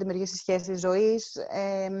 έχω δημιουργήσει σχέσεις ζωής.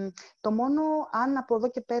 Το μόνο, αν από εδώ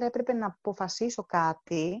και πέρα έπρεπε να αποφασίσω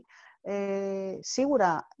κάτι,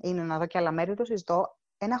 σίγουρα είναι να δω και άλλα μέρη, το συζητώ.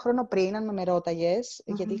 Ένα χρόνο πριν, αν με ρώταγες,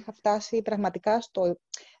 γιατί είχα φτάσει πραγματικά στο...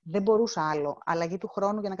 Δεν μπορούσα άλλο. Αλλαγή του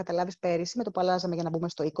χρόνου, για να καταλάβεις, πέρυσι, με το που αλλάζαμε για να μπούμε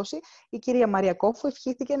στο 20, η κυρία Μαρία Κόφου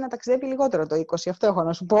ευχήθηκε να ταξιδεύει λιγότερο το 20. Αυτό έχω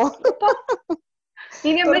να σου πω.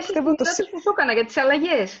 Είναι μέσα στην πρόταση που σου έκανα για τις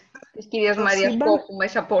αλλαγές της κυρίας Μαρίας Κόφου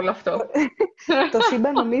μέσα από όλο αυτό. Το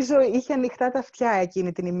σύμπαν νομίζω είχε ανοιχτά τα αυτιά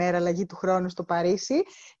εκείνη την ημέρα, αλλαγή του χρόνου στο Παρίσι,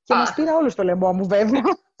 και μας πήρα όλους το λαιμό μου, βέβαια.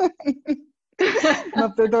 Με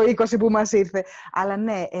αυτό το 20 που μας ήρθε. Αλλά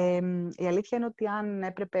ναι, η αλήθεια είναι ότι αν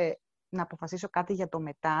έπρεπε να αποφασίσω κάτι για το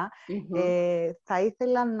μετά, θα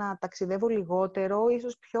ήθελα να ταξιδεύω λιγότερο,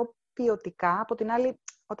 ίσως πιο ποιοτικά. Από την άλλη,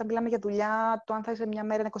 όταν μιλάμε για δουλειά, το αν θα είσαι μια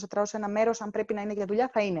μέρα, 24 ώρες σε ένα μέρος, αν πρέπει να είναι για δουλειά,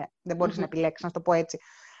 θα είναι. Δεν μπορείς να επιλέξεις, να το πω έτσι.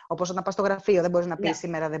 Όπως όταν πας στο γραφείο, δεν μπορείς να πεις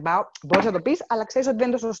σήμερα δεν πάω. Μπορείς να το πεις, αλλά ξέρεις ότι δεν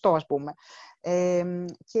είναι το σωστό, ας πούμε.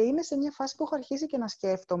 Και είμαι σε μια φάση που έχω αρχίσει και να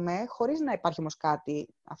σκέφτομαι, χωρίς να υπάρχει όμως κάτι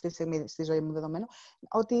αυτή τη στιγμή στη ζωή μου δεδομένο,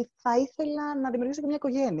 ότι θα ήθελα να δημιουργήσω και μια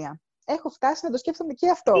οικογένεια. Έχω φτάσει να το σκέφτομαι και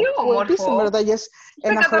αυτό. Που επίσης με ρωτάγες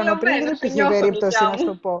ένα χρόνο πριν, δεν υπήρχε περίπτωση να σου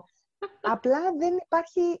το πω. Απλά δεν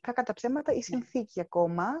υπάρχει, κακά τα ψέματα, η συνθήκη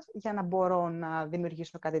ακόμα για να μπορώ να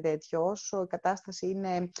δημιουργήσω κάτι τέτοιο. Όσο η κατάσταση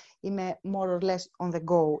είμαι more or less on the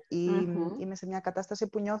go. Είμαι σε μια κατάσταση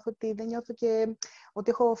που νιώθω ότι δεν νιώθω και ότι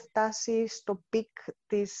έχω φτάσει στο πικ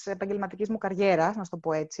της επαγγελματικής μου καριέρας, να το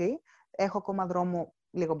πω έτσι. Έχω ακόμα δρόμο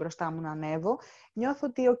λίγο μπροστά μου να ανέβω. Νιώθω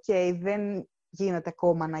ότι, δεν γίνεται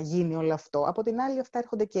ακόμα να γίνει όλο αυτό. Από την άλλη, αυτά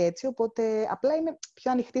έρχονται και έτσι, οπότε απλά είμαι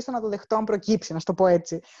πιο ανοιχτή στο να το δεχτώ αν προκύψει, να το πω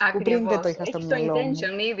έτσι. Ακριβώς. Που πριν δεν το είχα στο μυαλό μου. Έχεις το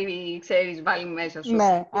intention ήδη, ξέρεις, βάλει μέσα σου. Ναι,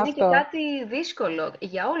 είναι αυτό. Και κάτι δύσκολο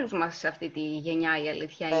για όλους μας σε αυτή τη γενιά, η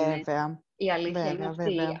αλήθεια είναι. Η αλήθεια είναι αυτή.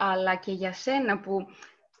 Βέβαια. Αλλά και για σένα που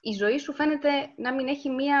η ζωή σου φαίνεται να μην έχει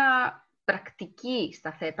μία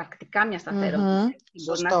πρακτικά μια σταθερότητα.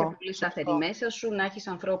 Μπορεί να είσαι πολύ σταθερή μέσα σου, να έχεις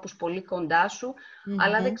ανθρώπους πολύ κοντά σου,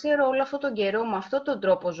 αλλά δεν ξέρω όλο αυτόν τον καιρό, με αυτόν τον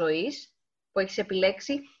τρόπο ζωής που έχεις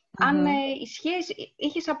επιλέξει, αν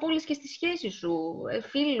είχες απώλειες και στη σχέση σου,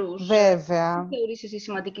 φίλους. Βέβαια. Τι θεωρείς εσύ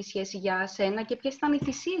σημαντική σχέση για σένα και ποιες ήταν οι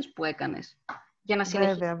θυσίες που έκανες για να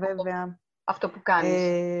συνεχίσεις αυτό που κάνεις.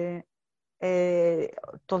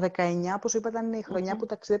 Το 19, όπως είπα, ήταν η χρονιά που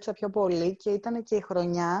ταξίδεψα πιο πολύ και ήταν και η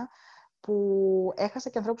χρονιά που έχασα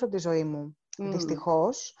και ανθρώπους από τη ζωή μου,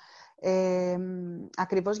 δυστυχώς.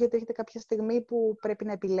 Ακριβώς γιατί έχετε κάποια στιγμή που πρέπει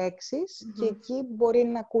να επιλέξεις και εκεί μπορεί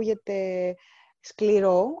να ακούγεται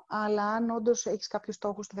σκληρό, αλλά αν όντως έχεις κάποιους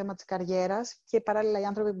στόχους στο θέμα της καριέρας και παράλληλα οι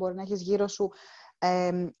άνθρωποι που μπορεί να έχεις γύρω σου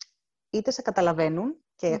είτε σε καταλαβαίνουν,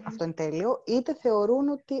 και αυτό είναι τέλειο, είτε θεωρούν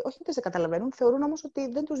ότι, όχι είτε σε καταλαβαίνουν, θεωρούν όμως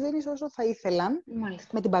ότι δεν τους δίνεις όσο θα ήθελαν,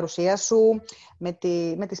 με την παρουσία σου,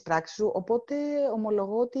 με τις πράξεις σου. Οπότε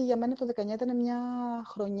ομολογώ ότι για μένα το 19 ήταν μια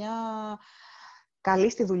χρονιά καλή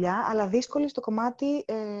στη δουλειά, αλλά δύσκολη στο κομμάτι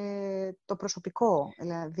το προσωπικό.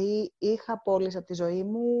 Δηλαδή, είχα απώλειες από τη ζωή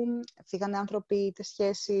μου, φύγανε άνθρωποι, είτε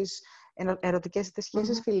σχέσεις ερωτικές, είτε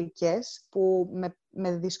σχέσεις φιλικές, που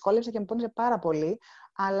με δυσκόλεψε και με πόνιζε πάρα πολύ,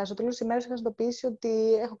 αλλά στο τέλος της ημέρας είχα συνειδητοποιήσει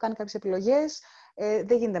ότι έχω κάνει κάποιες επιλογές,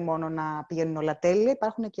 δεν γίνεται μόνο να πηγαίνουν όλα τέλεια,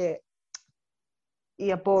 υπάρχουν και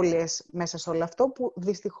οι απώλειες μέσα σε όλο αυτό, που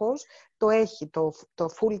δυστυχώς το έχει το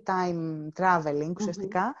full-time traveling,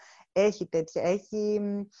 ουσιαστικά, έχει τέτοια,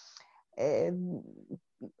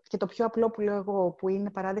 και το πιο απλό που λέω εγώ, που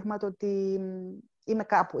είναι παράδειγμα το ότι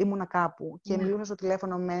ήμουνα κάπου και μιλούσα στο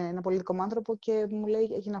τηλέφωνο με ένα πολύ δικό μου άνθρωπο και μου λέει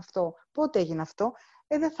έγινε αυτό. Πότε έγινε αυτό?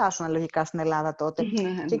 Δεν θα ήσουν λογικά στην Ελλάδα τότε.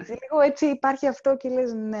 Και λίγο έτσι υπάρχει αυτό και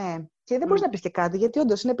λες ναι. Και δεν μπορείς να πεις και κάτι, γιατί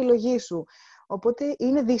όντως είναι επιλογή σου. Οπότε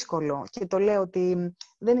είναι δύσκολο. Και το λέω ότι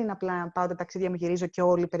δεν είναι απλά να πάω τα ταξίδια μου, γυρίζω και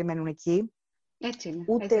όλοι περιμένουν εκεί. Έτσι είναι.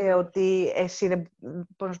 Ούτε ότι εσύ δεν,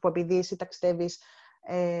 πώς να σου πω, επειδή εσύ ταξιδεύεις,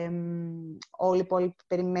 όλοι οι υπόλοιποι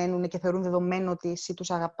περιμένουν και θεωρούν δεδομένο ότι εσύ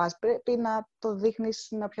τους αγαπάς. Πρέπει να το δείχνεις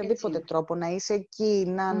με οποιοδήποτε τρόπο, να είσαι εκεί,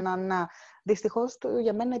 να. Δυστυχώς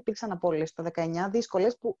για μένα υπήρξαν απώλειες το 19,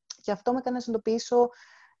 δύσκολες, που και αυτό με έκανε να συνειδητοποιήσω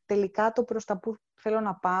τελικά το προς τα που θέλω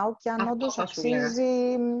να πάω και αν όντως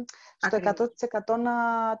αξίζει στο 100% να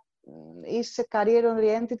είσαι career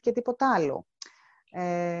oriented και τίποτα άλλο.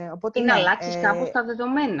 Οπότε, ή να αλλάξεις κάπως τα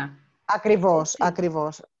δεδομένα. Ακριβώς.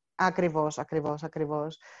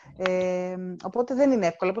 Οπότε δεν είναι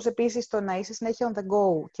εύκολο. Όπως επίσης το να είσαι συνέχεια on the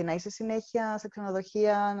go και να είσαι συνέχεια σε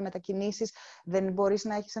ξενοδοχεία, να μετακινήσεις, δεν μπορείς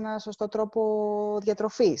να έχεις ένα σωστό τρόπο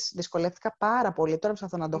διατροφής. Δυσκολεύτηκα πάρα πολύ. Τώρα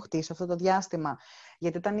προσπαθώ να το χτίσω αυτό το διάστημα.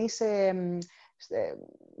 Γιατί όταν είσαι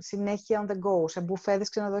συνέχεια on the go, σε μπουφέδες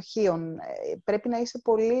ξενοδοχείων, πρέπει να είσαι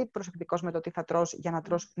πολύ προσεκτικός με το τι θα τρως για να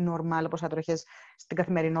τρως normal, όπως θα τρώχες στην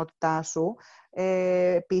καθημερινότητά σου.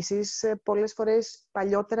 Επίσης, πολλές φορές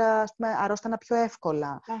παλιότερα αρρώστανα πιο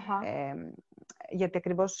εύκολα. Γιατί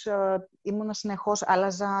ακριβώς ήμουνα συνεχώς,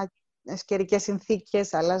 άλλαζα καιρικές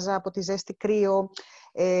συνθήκες, άλλαζα από τη ζέστη κρύο.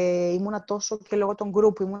 Ήμουνα τόσο και λόγω των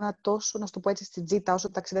group, ήμουνα τόσο, να σου το πω έτσι, στην τζίτα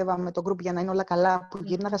όσο ταξιδεύαμε με τον group για να είναι όλα καλά, που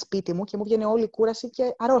γύρναγα σπίτι μου και μου βγαίνει όλη η κούραση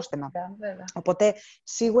και αρρώστενα. Οπότε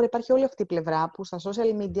σίγουρα υπάρχει όλη αυτή η πλευρά που στα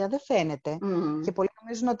social media δεν φαίνεται και πολλοί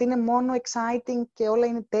νομίζουν ότι είναι μόνο exciting και όλα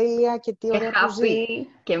είναι τέλεια και τι ωραία που ζει.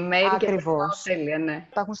 Και μέρη Ακριβώς. και τέλεια, ναι.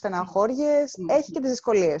 Υπάρχουν στεναχώριες, έχει και τις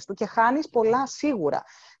δυσκολίες του και χάνεις πολλά σίγουρα.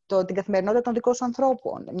 Την καθημερινότητα των δικών σου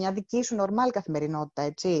ανθρώπων. Μια δική σου normal καθημερινότητα,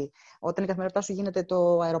 έτσι. Όταν η καθημερινότητά σου γίνεται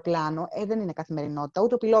το αεροπλάνο, δεν είναι καθημερινότητα.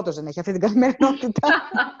 Ούτε ο πιλότος δεν έχει αυτή την καθημερινότητα.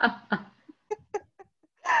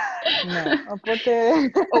 Ναι,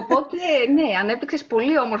 οπότε, ναι, ανέπτυξες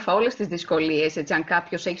πολύ όμορφα όλες τις δυσκολίες. Έτσι, αν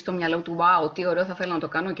κάποιος έχει στο μυαλό του, wow, τι ωραίο θα θέλω να το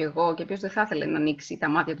κάνω κι εγώ, και ποιος δεν θα ήθελε να ανοίξει τα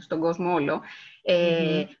μάτια του στον κόσμο όλο.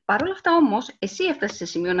 Παρ' όλα αυτά όμως, εσύ έφτασες σε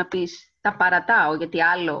σημείο να πεις, τα παρατάω, γιατί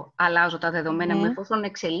άλλο αλλάζω τα δεδομένα μου, εφόσον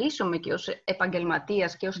εξελίσσομαι και ως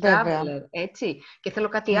επαγγελματίας και ως traveler, έτσι, και θέλω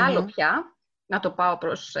κάτι άλλο πια, να το πάω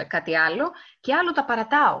προς κάτι άλλο, και άλλο τα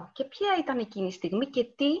παρατάω. Και ποια ήταν εκείνη η στιγμή και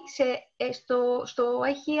τι στο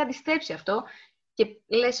έχει αντιστρέψει αυτό και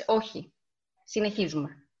λες όχι, συνεχίζουμε.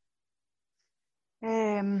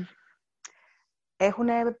 Έχουν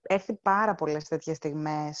έρθει πάρα πολλές τέτοιες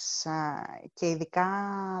στιγμές και ειδικά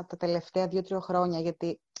τα τελευταία 2-3 χρόνια,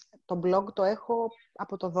 γιατί το blog το έχω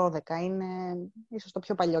από το 12. Είναι ίσως το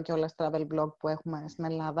πιο παλιό κιόλας travel blog που έχουμε στην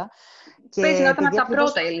Ελλάδα. Παίζει να ήταν από τα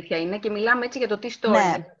πρώτα, η αλήθεια είναι, και μιλάμε έτσι για το τι story. Ναι.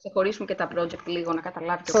 Να ξεχωρίσουμε και τα project λίγο, να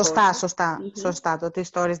καταλάβει και ο κόσμος. Σωστά, το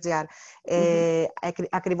t-stories.gr.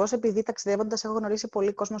 Ακριβώς επειδή ταξιδεύοντας έχω γνωρίσει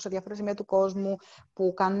πολύ κόσμο σε διάφορα σημεία του κόσμου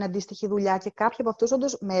που κάνουν αντίστοιχη δουλειά και κάποιοι από αυτούς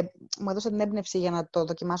όντως μου έδωσαν την έμπνευση για να το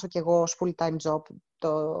δοκιμάσω κι εγώ ως full-time job,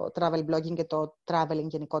 το travel blogging και το traveling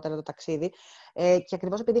γενικότερα, το ταξίδι. Και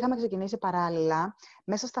ακριβώς επειδή είχαμε ξεκινήσει παράλληλα,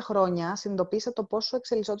 μέσα στα χρόνια συνειδητοποίησα το πόσο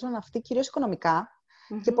εξελισσόντουσαν αυτοί κυρίως οικονομικά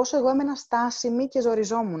και πόσο εγώ έμενα στάσιμη και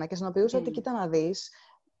ζοριζόμουν και συνειδητοποιούσα ότι κοίτα να δεις,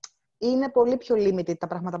 είναι πολύ πιο limited τα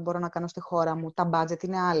πράγματα που μπορώ να κάνω στη χώρα μου, τα budget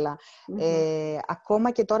είναι άλλα.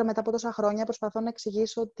 Ακόμα και τώρα μετά από τόσα χρόνια προσπαθώ να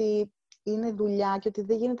εξηγήσω ότι είναι δουλειά και ότι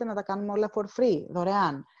δεν γίνεται να τα κάνουμε όλα for free,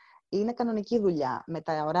 δωρεάν. Είναι κανονική δουλειά με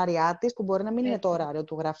τα ωράρια της, που μπορεί να μην είναι το ωράριο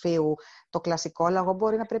του γραφείου το κλασικό, αλλά εγώ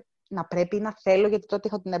μπορεί να πρέπει να θέλω, γιατί τότε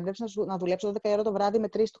είχα την έμπνευση να δουλέψω 12 ώρα το βράδυ με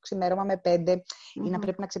 3 το ξημέρωμα, με 5, ή να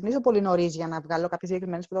πρέπει να ξυπνήσω πολύ νωρίς για να βγάλω κάποιες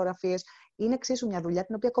συγκεκριμένες φωτογραφίες. Είναι εξίσου μια δουλειά,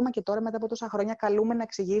 την οποία ακόμα και τώρα, μετά από τόσα χρόνια, καλούμε να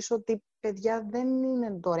εξηγήσω ότι, παιδιά, δεν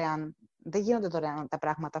είναι δωρεάν. Δεν γίνονται δωρεάν τα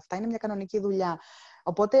πράγματα αυτά. Είναι μια κανονική δουλειά.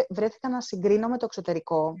 Οπότε βρέθηκα να συγκρίνω με το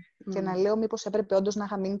εξωτερικό και να λέω μήπως έπρεπε όντως να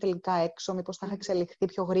είχα μείνει τελικά έξω, μήπως θα είχα εξελιχθεί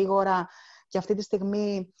πιο γρήγορα και αυτή τη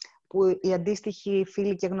στιγμή που οι αντίστοιχοι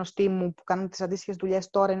φίλοι και γνωστοί μου που κάνουν τις αντίστοιχες δουλειές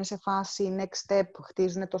τώρα είναι σε φάση next step,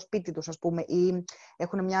 χτίζουν το σπίτι τους, ας πούμε, ή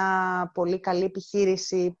έχουν μια πολύ καλή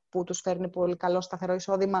επιχείρηση που τους φέρνει πολύ καλό σταθερό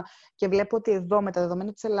εισόδημα και βλέπω ότι εδώ με τα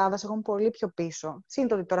δεδομένα της Ελλάδας έχουν πολύ πιο πίσω. Συν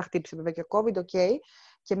το ότι τώρα χτύπησε βέβαια και COVID, ok,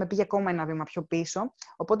 και με πήγε ακόμα ένα βήμα πιο πίσω.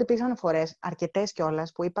 Οπότε υπήρξαν φορές, αρκετές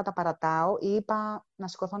κιόλας, που είπα τα παρατάω ή είπα να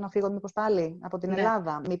σηκωθώ να φύγω μήπως πάλι από την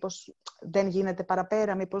Ελλάδα. Μήπως δεν γίνεται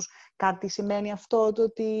παραπέρα, μήπως κάτι σημαίνει αυτό, το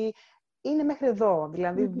ότι είναι μέχρι εδώ.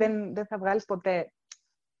 Δηλαδή δεν θα βγάλεις ποτέ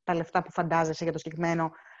τα λεφτά που φαντάζεσαι για το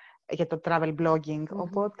συγκεκριμένο, για το travel blogging.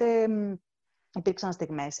 Οπότε υπήρξαν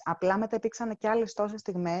στιγμές. Απλά μετά υπήρξαν και άλλες τόσες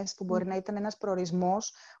στιγμές που μπορεί να ήταν ένας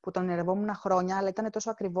προορισμός που τον ονειρευόμουν χρόνια, αλλά ήταν τόσο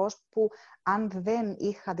ακριβώς που αν δεν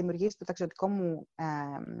είχα δημιουργήσει το ταξιδιωτικό μου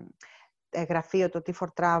γραφείο, το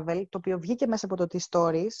T4Travel, το οποίο βγήκε μέσα από το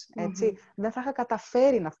T-Stories, έτσι, δεν θα είχα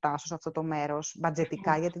καταφέρει να φτάσω σε αυτό το μέρος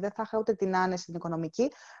μπατζετικά, γιατί δεν θα είχα ούτε την άνεση την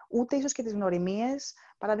οικονομική, ούτε ίσως και τις γνωριμίες.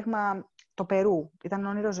 Παράδειγμα, το Περού ήταν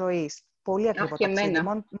όνειρο ζωής. Πολύ ακριβό ταξίδι.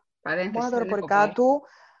 Μόνο τα αεροπορικά του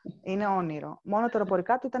είναι όνειρο. Μόνο τα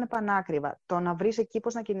αεροπορικά του ήταν πανάκριβα. Το να βρεις εκεί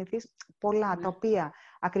πώς να κινηθείς, πολλά, τα οποία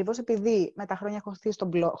ακριβώς επειδή με τα χρόνια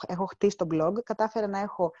έχω χτίσει το blog, κατάφερα να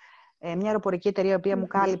έχω μια αεροπορική εταιρεία η οποία μου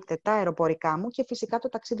κάλυπτε τα αεροπορικά μου και φυσικά το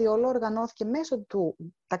ταξίδι όλο οργανώθηκε μέσω του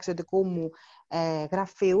ταξιδιωτικού μου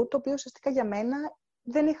γραφείου, το οποίο ουσιαστικά για μένα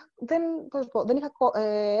δεν είχα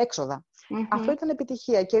έξοδα. Αυτό ήταν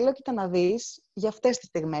επιτυχία και λέω κοίτα να δεις, για αυτές τις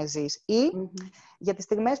στιγμές ζεις. Ή για τις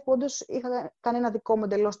στιγμές που όντως είχα κάνει ένα δικό μου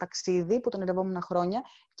εντελώς ταξίδι που τον ερευόμουν χρόνια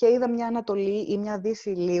και είδα μια Ανατολή ή μια Δύση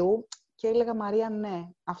ηλίου και έλεγα Μαρία, ναι,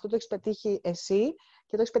 αυτό το έχεις πετύχει εσύ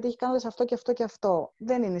και το έχεις πετύχει κάνοντας αυτό και αυτό και αυτό.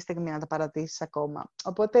 Δεν είναι η στιγμή να τα παρατήσεις ακόμα.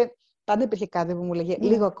 Οπότε πάντα υπήρχε κάτι που μου λέγε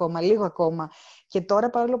λίγο ακόμα, λίγο ακόμα. Και τώρα,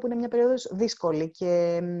 παρόλο που είναι μια περίοδος δύσκολη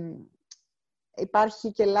και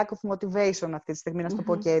υπάρχει και lack of motivation αυτή τη στιγμή, να σου το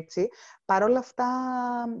πω και έτσι, παρόλα αυτά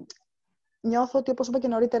νιώθω ότι, όπως είπα και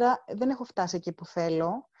νωρίτερα, δεν έχω φτάσει εκεί που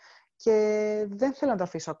θέλω και δεν θέλω να το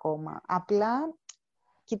αφήσω ακόμα. Απλά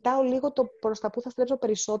κοιτάω λίγο το προς τα που θα στρέψω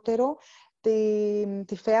περισσότερο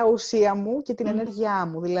τη φαία ουσία μου και την ενέργειά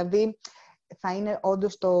μου. Δηλαδή, θα είναι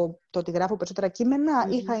όντως το ότι γράφω περισσότερα κείμενα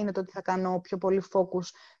ή θα είναι το ότι θα κάνω πιο πολύ focus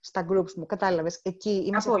στα groups μου. Κατάλαβες, εκεί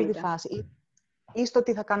είμαι σε αυτή τη φάση. Ή στο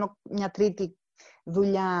ότι θα κάνω μια τρίτη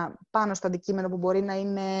δουλειά πάνω στο αντικείμενο που μπορεί να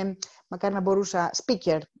είναι, μακάρι να μπορούσα,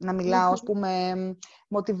 speaker, να μιλάω, ας πούμε,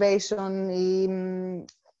 motivation ή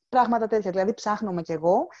πράγματα τέτοια. Δηλαδή, ψάχνομαι κι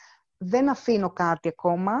εγώ. Δεν αφήνω κάτι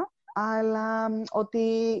ακόμα, αλλά ότι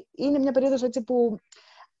είναι μια περίοδος έτσι που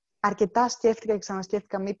αρκετά σκέφτηκα και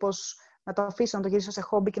ξανασκέφτηκα μήπως να το αφήσω, να το γυρίσω σε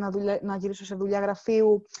χόμπι και να γυρίσω σε δουλειά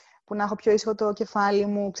γραφείου, που να έχω πιο ήσυχο το κεφάλι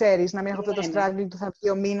μου, ξέρεις, να μην έχω αυτό το struggle του θα βγει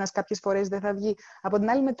ο μήνας, κάποιες φορές δεν θα βγει. Από την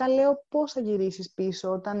άλλη μετά λέω πώς θα γυρίσεις πίσω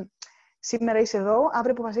όταν σήμερα είσαι εδώ,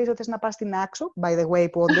 αύριο αποφασίζεις ότι θες να πας στην Άξο, by the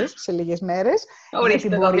way, που όντως σε λίγες μέρες,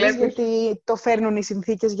 γιατί μπορείς, γιατί το φέρνουν οι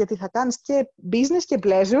συνθήκες, γιατί θα κάνεις και business και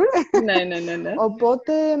pleasure. Ναι.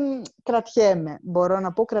 Οπότε κρατιέμαι, μπορώ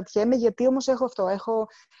να πω κρατιέμαι, γιατί όμως έχω αυτό,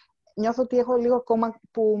 νιώθω ότι έχω λίγο ακόμα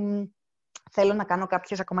που θέλω να κάνω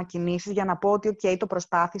κάποιες ακόμα κινήσεις για να πω ότι okay, το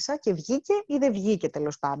προσπάθησα και βγήκε ή δεν βγήκε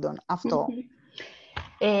τέλος πάντων. Αυτό.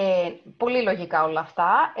 Πολύ λογικά όλα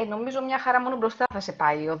αυτά. Νομίζω μια χαρά μόνο μπροστά θα σε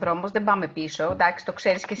πάει ο δρόμος, δεν πάμε πίσω. Εντάξει, το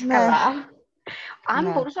ξέρεις και εσύ καλά.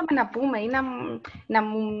 Αν μπορούσαμε να πούμε ή να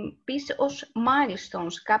μου πεις ως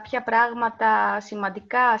milestones κάποια πράγματα,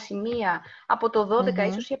 σημαντικά σημεία από το 12,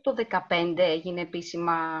 ίσως ή από το 15 έγινε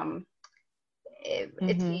επίσημα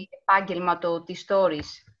έτσι, επάγγελμα το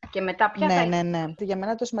T-Stories. Και μετά ποια θα είναι. Ναι. Για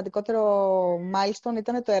μένα το σημαντικότερο milestone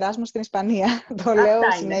ήταν το Εράσμος στην Ισπανία. Το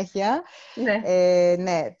λέω συνέχεια.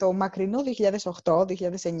 Ναι, το μακρινό 2008-2009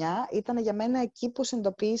 ήταν για μένα εκεί που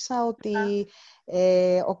συνειδητοποίησα ότι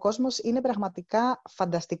ο κόσμος είναι πραγματικά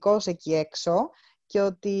φανταστικός εκεί έξω και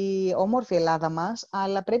ότι όμορφη η Ελλάδα μας,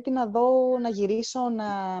 αλλά πρέπει να δω, να γυρίσω,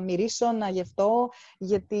 να μυρίσω, να γευτώ,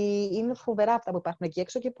 γιατί είναι φοβερά αυτά που υπάρχουν εκεί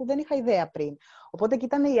έξω και που δεν είχα ιδέα πριν. Οπότε εκεί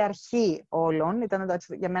ήταν η αρχή όλων, ήταν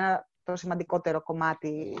για μένα το σημαντικότερο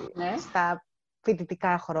κομμάτι στα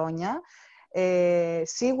φοιτητικά χρόνια.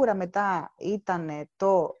 Σίγουρα μετά ήταν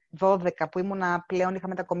το 12 που ήμουνα πλέον, είχα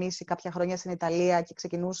μετακομίσει κάποια χρόνια στην Ιταλία και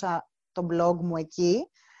ξεκινούσα το blog μου εκεί.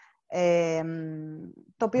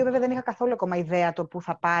 Το οποίο βέβαια δεν είχα καθόλου ακόμα ιδέα το που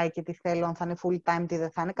θα πάει και τι θέλω, αν θα είναι full time, τι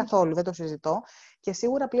δεν θα είναι, καθόλου, δεν το συζητώ. Και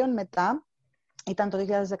σίγουρα πλέον μετά, ήταν το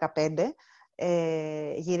 2015,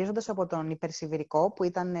 γυρίζοντας από τον Υπερσιβηρικό, που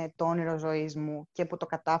ήταν το όνειρο ζωής μου και που το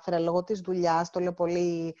κατάφερα λόγω της δουλειάς, το λέω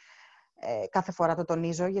πολύ, κάθε φορά το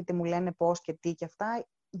τονίζω, γιατί μου λένε πώς και τι και αυτά.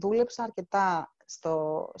 Δούλεψα αρκετά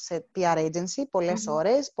σε PR agency, πολλές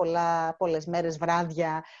ώρες, πολλές μέρες,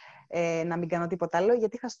 βράδια, να μην κάνω τίποτα άλλο,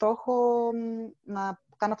 γιατί είχα στόχο να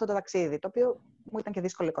κάνω αυτό το ταξίδι, το οποίο μου ήταν και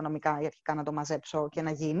δύσκολο οικονομικά αρχικά να το μαζέψω και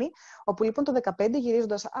να γίνει. Όπου λοιπόν το 2015,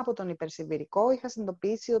 γυρίζοντας από τον Υπερσιβηρικό, είχα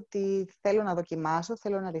συνειδητοποιήσει ότι θέλω να δοκιμάσω,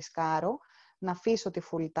 θέλω να ρισκάρω, να αφήσω τη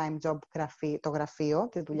full-time job το γραφείο,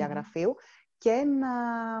 τη δουλειά γραφείου, και να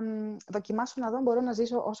δοκιμάσω να δω αν μπορώ να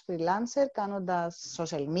ζήσω ως freelancer, κάνοντας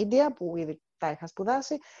social media, που ήδη τα είχα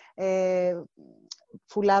σπουδάσει,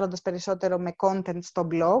 φουλάροντας περισσότερο με content στο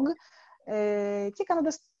blog, και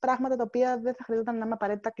κάνοντας πράγματα τα οποία δεν θα χρειαζόταν να είμαι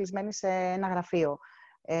απαραίτητα κλεισμένη σε ένα γραφείο.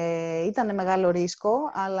 Ήταν μεγάλο ρίσκο,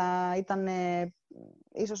 αλλά ήταν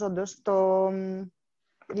ίσως όντως το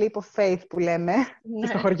leap of faith που λέμε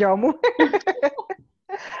στο χωριό μου.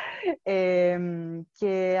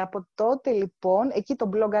 Και από τότε λοιπόν, εκεί το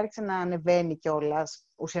blog άρχισε να ανεβαίνει κιόλας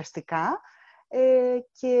ουσιαστικά,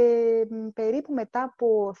 και περίπου μετά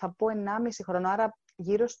από, θα πω, 1,5 χρόνο, άρα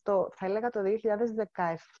γύρω στο, θα έλεγα το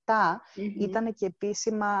 2017, ήταν και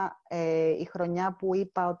επίσημα η χρονιά που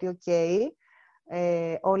είπα ότι OK,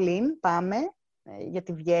 all in, πάμε, για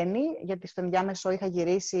τη Βιέννη, γιατί στο ενδιάμεσο είχα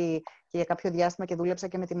γυρίσει και για κάποιο διάστημα και δούλεψα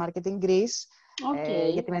και με τη Marketing Greece,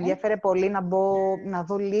 γιατί με ενδιαφέρε πολύ να μπω, να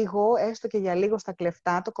δω λίγο, έστω και για λίγο στα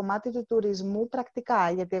κλεφτά, το κομμάτι του τουρισμού πρακτικά,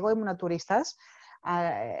 γιατί εγώ ήμουν τουρίστας,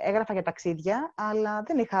 έγραφα για ταξίδια, αλλά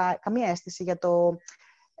δεν είχα καμία αίσθηση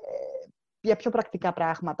για πιο πρακτικά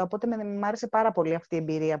πράγματα. Οπότε μου άρεσε πάρα πολύ αυτή η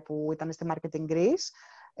εμπειρία που ήταν στη Marketing Greece.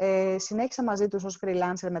 Συνέχισα μαζί τους ως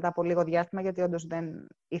freelancer μετά από λίγο διάστημα, γιατί όντως δεν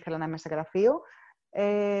ήθελα να είμαι σε γραφείο.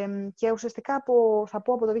 Και ουσιαστικά θα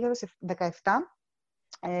πω από το 2017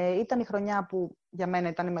 ήταν η χρονιά που για μένα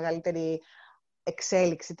ήταν η μεγαλύτερη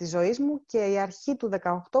εξέλιξη της ζωής μου και η αρχή του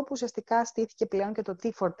 2018 που ουσιαστικά στήθηκε πλέον και το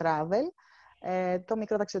T4 Travel, το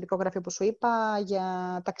μικρό ταξιδιωτικό γραφείο που σου είπα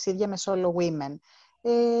για ταξίδια με solo women.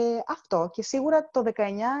 Αυτό. Και σίγουρα το 19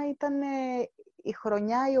 ήταν η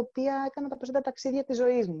χρονιά η οποία έκανα τα περισσότερα ταξίδια της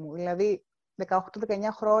ζωής μου. Δηλαδή 18-19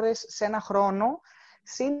 ώρες σε ένα χρόνο.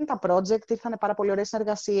 Συν τα project, ήρθαν πάρα πολύ ωραίες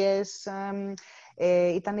συνεργασίες.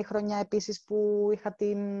 Ήταν η χρονιά επίσης που είχα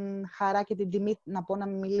την χαρά και την τιμή να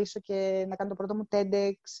μιλήσω και να κάνω το πρώτο μου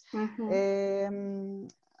TEDx.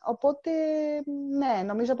 Οπότε, ναι,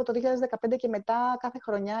 νομίζω από το 2015 και μετά κάθε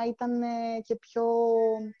χρονιά ήταν και πιο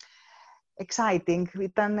exciting,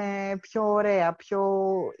 ήταν πιο ωραία,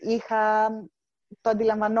 το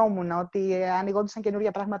αντιλαμβανόμουν ότι ανοιγόντουσαν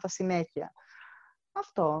καινούργια πράγματα συνέχεια.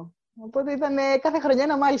 Αυτό. Οπότε ήταν κάθε χρονιά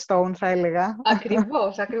ένα milestone, θα έλεγα.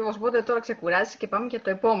 Ακριβώς. Οπότε τώρα ξεκουράζεις και πάμε για το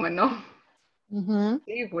επόμενο.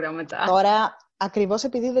 Σίγουρα μετά. Τώρα, ακριβώς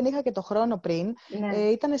επειδή δεν είχα και το χρόνο πριν,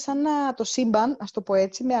 ήταν σαν να το σύμπαν, ας το πω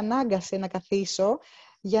έτσι, με ανάγκασε να καθίσω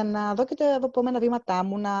για να δω και τα επόμενα βήματά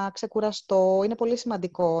μου, να ξεκουραστώ. Είναι πολύ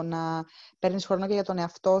σημαντικό να παίρνεις χρόνο και για τον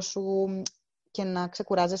εαυτό σου και να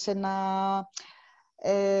ξεκουράζεσαι, να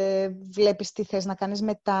βλέπεις τι θες να κάνεις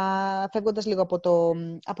μετά, φεύγοντας λίγο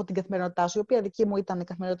από την καθημερινότητά σου, η οποία δική μου ήταν η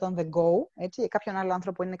καθημερινότητα on the go, έτσι, για κάποιον άλλο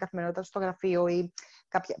άνθρωπο είναι η καθημερινότητα στο γραφείο ή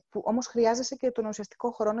που όμως χρειάζεσαι και τον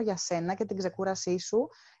ουσιαστικό χρόνο για σένα και την ξεκούρασή σου,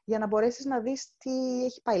 για να μπορέσεις να δεις τι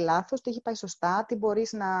έχει πάει λάθος, τι έχει πάει σωστά, τι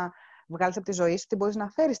μπορείς να βγάλεις από τη ζωή σου, τι μπορείς να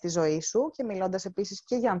φέρεις στη ζωή σου, και μιλώντας επίσης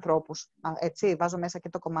και για ανθρώπους, έτσι, βάζω μέσα και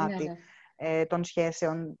το κομμάτι των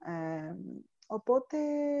σχέσεων. Οπότε,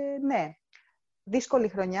 ναι, δύσκολη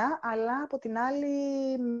χρονιά, αλλά από την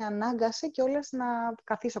άλλη με ανάγκασε κιόλας να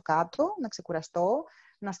καθίσω κάτω, να ξεκουραστώ,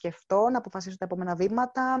 να σκεφτώ, να αποφασίσω τα επόμενα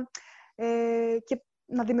βήματα και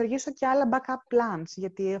να δημιουργήσω και άλλα backup plans,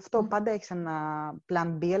 γιατί αυτό πάντα έχεις ένα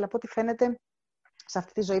plan B, αλλά από ό,τι φαίνεται σε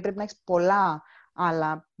αυτή τη ζωή πρέπει να έχεις πολλά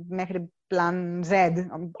άλλα, μέχρι plan Z,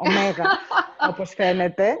 ωμέγα, όπως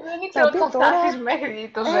φαίνεται. Δεν ξέρω ότι θα φτάσεις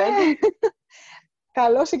μέχρι το Z.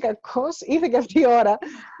 Καλός ή κακός, ήρθε και αυτή η ώρα.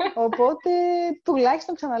 Οπότε,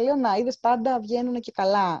 τουλάχιστον ξαναλέω, να είδες, πάντα βγαίνουν και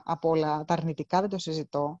καλά από όλα τα αρνητικά, δεν το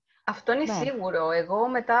συζητώ. Αυτό είναι σίγουρο. Εγώ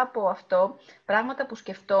μετά από αυτό, πράγματα που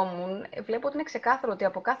σκεφτόμουν, βλέπω ότι είναι ξεκάθαρο ότι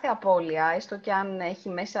από κάθε απώλεια, έστω και αν έχει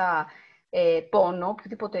μέσα πόνο,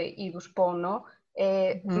 οποιοδήποτε είδους πόνο,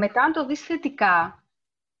 μετά αν το δεις θετικά,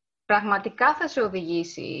 πραγματικά θα σε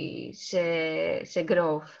οδηγήσει σε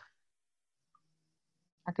growth.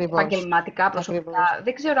 Ακριβώς. Επαγγελματικά, προσωπικά. Ακριβώς.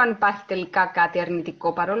 Δεν ξέρω αν υπάρχει τελικά κάτι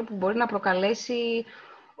αρνητικό, παρόλο που μπορεί να προκαλέσει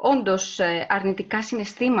όντως αρνητικά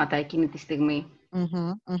συναισθήματα εκείνη τη στιγμή.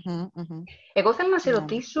 Εγώ θέλω να σε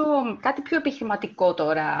ρωτήσω κάτι πιο επιχειρηματικό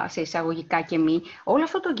τώρα, σε εισαγωγικά και μη. Όλο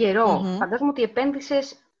αυτόν τον καιρό, φαντάζομαι ότι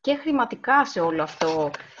επένδυσες και χρηματικά σε όλο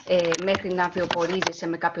αυτό, μέχρι να βιοπορίζεσαι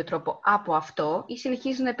με κάποιο τρόπο από αυτό, ή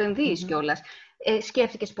συνεχίζεις να επενδύεις κιόλας.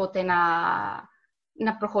 Σκέφτηκες ποτέ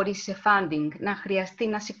να προχωρήσεις σε funding, να χρειαστεί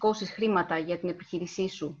να σηκώσεις χρήματα για την επιχείρησή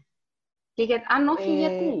σου? Και αν όχι,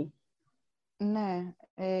 γιατί? Ναι,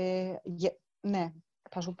 ναι,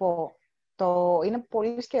 θα σου πω. Είναι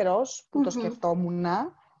πολύ καιρός που το σκεφτόμουν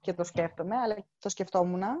και το σκέφτομαι, αλλά το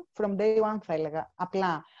σκεφτόμουν from day one, θα έλεγα.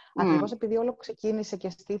 Απλά, ακριβώς επειδή όλο ξεκίνησε και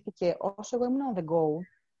στήθηκε όσο εγώ ήμουν on the go,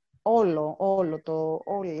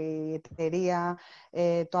 όλη η εταιρεία,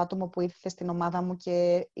 το άτομο που ήρθε στην ομάδα μου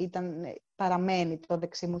και παραμένει το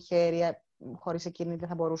δεξί μου χέρι, χωρίς εκείνη δεν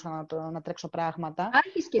θα μπορούσα να τρέξω πράγματα.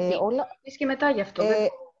 Άρχισε και τι, και μετά γι' αυτό.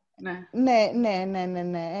 Ναι.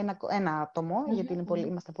 Ένα άτομο, γιατί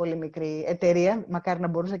είμαστε πολύ μικρή εταιρεία, μακάρι να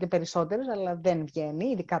μπορούσα και περισσότερους, αλλά δεν βγαίνει,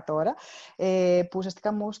 ειδικά τώρα, που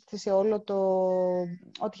ουσιαστικά μου στήσε όλο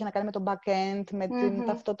ό,τι είχε να κάνει με το back-end, με την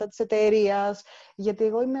ταυτότητα της εταιρείας, γιατί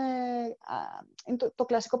εγώ είναι το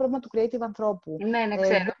κλασικό πρόβλημα του creative ανθρώπου. Ναι,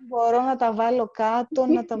 ξέρω. Δεν μπορώ να τα βάλω κάτω,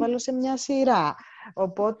 να τα βάλω σε μια σειρά.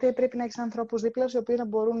 Οπότε πρέπει να έχεις ανθρώπους δίπλα σου, οι οποίοι να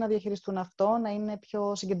μπορούν να διαχειριστούν αυτό, να είναι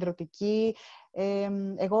πιο συγκεντρωτικοί.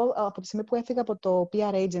 Εγώ από τη στιγμή που έφυγα από το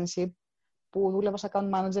PR agency, που δούλευα σαν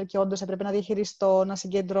account manager και όντως έπρεπε να διαχειριστώ, να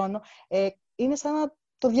συγκεντρώνω, είναι σαν να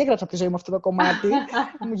το διέγραψα από τη ζωή μου αυτό το κομμάτι.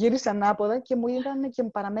 Μου γύρισε ανάποδα και μου ήταν και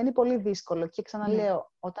μου παραμένει πολύ δύσκολο. Και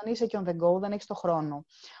ξαναλέω, όταν είσαι και on the go, δεν έχεις το χρόνο.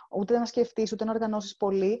 Ούτε να σκεφτείς, ούτε να οργανώσεις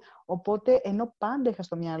πολύ. Οπότε, ενώ πάντα είχα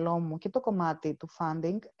στο μυαλό μου και το κομμάτι του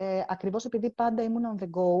funding, ακριβώς επειδή πάντα ήμουν on the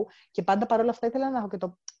go και πάντα παρόλα αυτά ήθελα να έχω και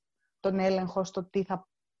τον έλεγχο στο τι θα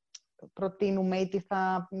προτείνουμε ή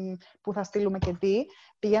που θα στείλουμε και τι,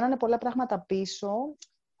 πηγαίνανε πολλά πράγματα πίσω,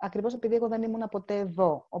 ακριβώς επειδή εγώ δεν ήμουν ποτέ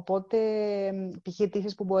εδώ. Οπότε, π.χ.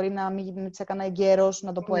 αιτήσεις που μπορεί να μην τις έκανα εγκαίρος,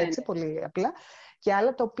 να το πω έτσι, πολύ απλά, και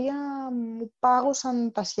άλλα τα οποία μου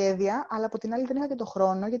πάγωσαν τα σχέδια, αλλά από την άλλη δεν είχα και το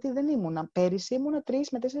χρόνο, γιατί δεν ήμουνα. Πέρυσι ήμουνα 3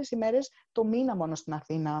 με 4 ημέρες το μήνα μόνο στην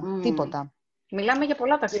Αθήνα. Τίποτα. Μιλάμε για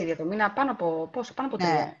πολλά ταξίδια το μήνα, πάνω από 3.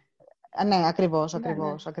 Ναι,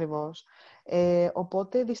 ακριβώς.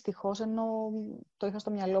 Οπότε, δυστυχώς, ενώ το είχα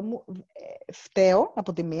στο μυαλό μου, φταίω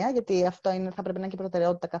από τη μία, γιατί αυτό θα πρέπει να είναι και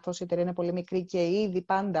προτεραιότητα, καθώς η εταιρεία είναι πολύ μικρή και ήδη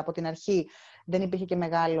πάντα από την αρχή δεν υπήρχε και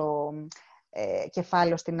μεγάλο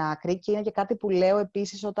κεφάλαιο στην άκρη. Και είναι και κάτι που λέω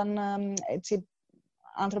επίσης όταν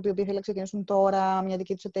άνθρωποι που ήθελαν να ξεκινήσουν τώρα μια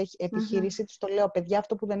δική τους επιχείρηση, τους το λέω, παιδιά,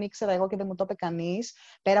 αυτό που δεν ήξερα εγώ και δεν μου το είπε κανείς,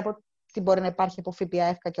 πέρα από τι μπορεί να υπάρχει από ΦΠΑ,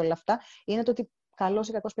 ΕΦΚΑ και όλα αυτά, είναι το ότι καλώς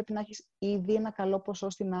ή κακώς πρέπει να έχεις ήδη ένα καλό ποσό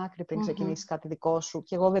στην άκρη πριν ξεκινήσεις κάτι δικό σου.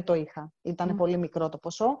 Και εγώ δεν το είχα. Ήταν πολύ μικρό το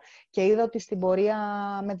ποσό και είδα ότι στην πορεία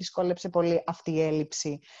με δυσκόλεψε πολύ αυτή η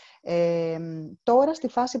έλλειψη. Τώρα, στη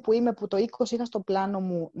φάση που είμαι, που το 20 είχα στο πλάνο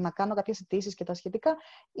μου να κάνω κάποιες αιτήσεις και τα σχετικά,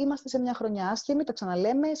 είμαστε σε μια χρονιά άσχημη, το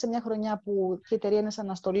ξαναλέμε, σε μια χρονιά που η εταιρεία είναι σε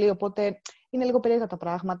αναστολή, οπότε είναι λίγο περίεργα τα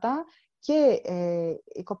πράγματα. Και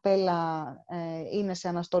η κοπέλα είναι σε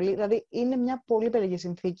αναστολή. Δηλαδή, είναι μια πολύ περίεργη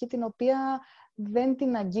συνθήκη, την οποία δεν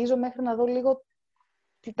την αγγίζω μέχρι να δω λίγο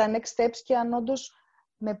τα next steps και αν όντως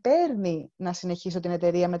με παίρνει να συνεχίσω την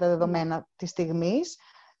εταιρεία με τα δεδομένα της στιγμής.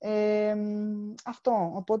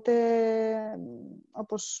 Αυτό. Οπότε,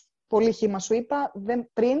 όπως πολύ χύμα σου είπα,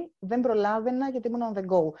 πριν δεν προλάβαινα γιατί ήμουν on the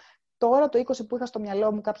go. Τώρα, το 20 που είχα στο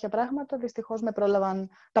μυαλό μου κάποια πράγματα, δυστυχώς με πρόλαβαν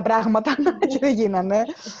τα πράγματα και δεν γίνανε.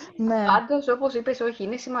 Ναι. Πάντως, όπως είπες, όχι,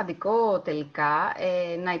 είναι σημαντικό τελικά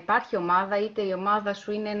να υπάρχει ομάδα, είτε η ομάδα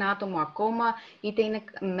σου είναι ένα άτομο ακόμα, είτε είναι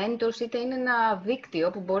mentors, είτε είναι ένα δίκτυο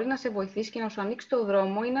που μπορεί να σε βοηθήσει και να σου ανοίξει το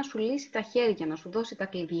δρόμο ή να σου λύσει τα χέρια, να σου δώσει τα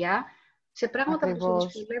κλειδιά σε πράγματα που σου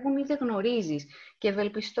δυσκολεύουν ή δεν γνωρίζεις. Και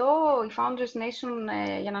ευελπιστώ η Founders Nation,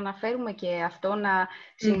 για να αναφέρουμε και αυτό, να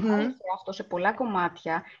συμβάλλει σε αυτό σε πολλά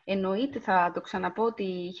κομμάτια. Εννοείται, θα το ξαναπώ,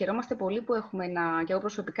 ότι χαιρόμαστε πολύ που έχουμε και εγώ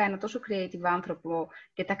προσωπικά ένα τόσο creative άνθρωπο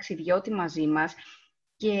και ταξιδιώτη μαζί μας.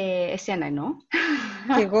 Και εσένα εννοώ.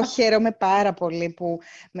 Και εγώ χαίρομαι πάρα πολύ που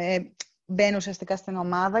μπαίνω ουσιαστικά στην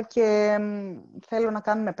ομάδα και θέλω να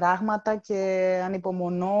κάνουμε πράγματα και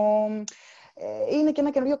ανυπομονώ. Είναι και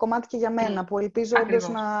ένα καινούριο κομμάτι και για μένα, που ελπίζω όντως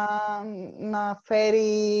να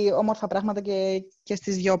φέρει όμορφα πράγματα και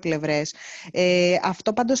στις δύο πλευρές.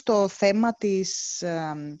 Αυτό πάντως το θέμα της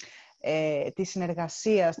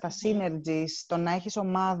συνεργασίας, τα synergies, το να έχεις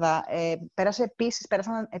ομάδα, πέρασαν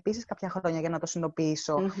επίσης κάποια χρόνια για να το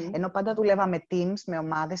συνειδητοποιήσω. Ενώ πάντα δουλεύα με teams, με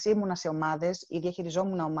ομάδες, ήμουνα σε ομάδες ή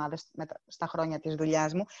διαχειριζόμουν ομάδες στα χρόνια της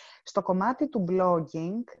δουλειάς μου. Στο κομμάτι του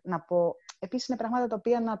blogging, να πω, επίσης είναι πράγματα τα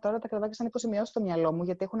οποία τώρα τα κρατάω και σαν υποσημειώσεις στο μυαλό μου,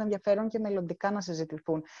 γιατί έχουν ενδιαφέρον και μελλοντικά να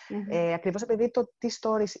συζητηθούν. Ακριβώς επειδή το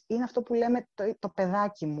T-Stories είναι αυτό που λέμε το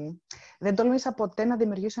παιδάκι μου. Δεν τολμήσα ποτέ να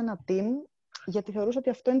δημιουργήσω ένα team, γιατί θεωρούσα ότι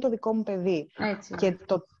αυτό είναι το δικό μου παιδί. Έτσι. Και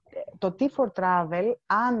το T for Travel,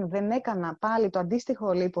 αν δεν έκανα πάλι το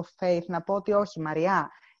αντίστοιχο leap of faith, να πω ότι όχι, Μαριά,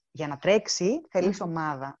 για να τρέξει θέλεις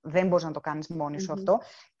ομάδα. Δεν μπορείς να το κάνεις μόνη σου αυτό.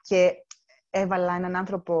 Και έβαλα έναν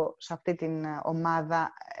άνθρωπο σε αυτή την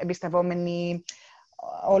ομάδα, εμπιστευόμενη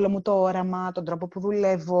όλο μου το όραμα, τον τρόπο που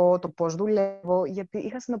δουλεύω, το πώς δουλεύω, γιατί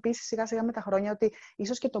είχα συνειδητοποιήσει σιγά σιγά με τα χρόνια ότι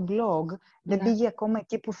ίσως και το blog δεν πήγε ακόμα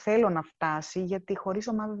εκεί που θέλω να φτάσει, γιατί χωρίς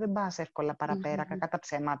ομάδα δεν πας εύκολα παραπέρα, κακά τα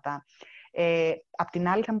ψέματα. Απ' την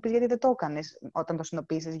άλλη θα μου πεις γιατί δεν το έκανες όταν το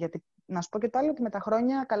συνειδητοποίησες, γιατί να σου πω και το άλλο ότι με τα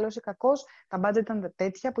χρόνια, καλώς ή κακώς, τα budget ήταν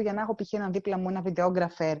τέτοια που για να έχω π.χ. έναν δίπλα μου, ένα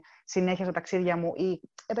videographer συνέχεια στα ταξίδια μου ή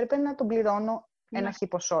έπρεπε να τον πληρώνω ένα χι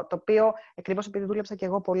ποσό, το οποίο ακριβώς επειδή δούλεψα και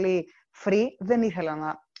εγώ πολύ free, δεν ήθελα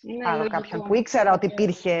να πάρω κάποιον που ήξερα ότι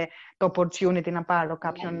υπήρχε το opportunity να πάρω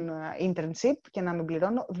κάποιον internship και να μην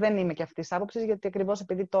πληρώνω. Δεν είμαι και αυτής της άποψης, γιατί ακριβώς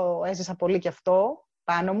επειδή το έζησα πολύ και αυτό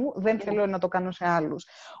πάνω μου, δεν θέλω να το κάνω σε άλλους.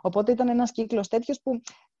 Οπότε ήταν ένας κύκλος τέτοιος που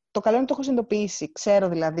το καλό είναι ότι το έχω συνειδητοποιήσει. Ξέρω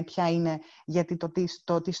δηλαδή ποια είναι, γιατί το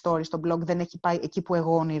story στο blog δεν έχει πάει εκεί που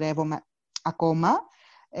εγώ ονειρεύομαι ακόμα.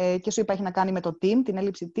 Και σου είπα, έχει να κάνει με το team, την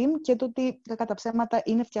έλλειψη team και το ότι κακά τα ψέματα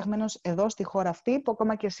είναι φτιαγμένος εδώ στη χώρα αυτή, που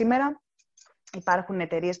ακόμα και σήμερα υπάρχουν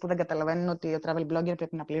εταιρείες που δεν καταλαβαίνουν ότι ο travel blogger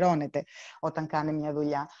πρέπει να πληρώνεται όταν κάνει μια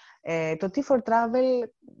δουλειά. Το T4 Travel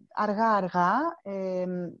αργά-αργά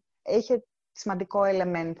έχει σημαντικό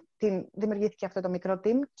element. Δημιουργήθηκε αυτό το μικρό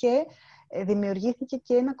team και δημιουργήθηκε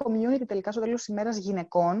και ένα community τελικά στο τέλος της ημέρας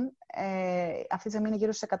γυναικών. Αυτή τη στιγμή είναι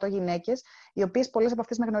γύρω στις 100 γυναίκες, οι οποίες πολλές από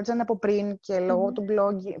αυτές με γνωρίζαν από πριν και λόγω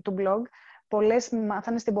του blog, πολλές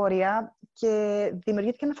μάθανε στην πορεία και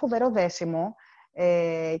δημιουργήθηκε ένα φοβερό δέσιμο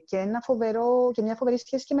και μια φοβερή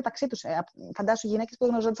σχέση και μεταξύ τους. Φαντάσου γυναίκες που δεν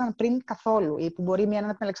γνωριζόντουσαν πριν καθόλου, ή που μπορεί μία να είναι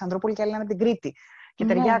από την Αλεξανδρούπολη και άλλη να είναι από την Κρήτη. Και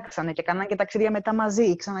ταιριάξανε και κάνανε και ταξίδια μετά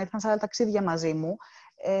μαζί, ξαναήρθαν σε άλλα ταξίδια μαζί μου.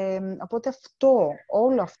 Οπότε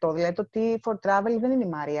όλο αυτό, δηλαδή το T4 Travel δεν είναι η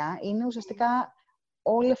Μάρια, είναι ουσιαστικά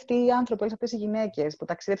όλοι αυτοί οι άνθρωποι, όλες αυτές οι γυναίκες που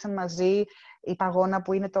ταξίδεψαν μαζί, η Παγώνα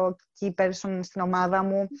που είναι το key person στην ομάδα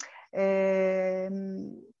μου.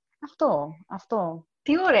 Αυτό.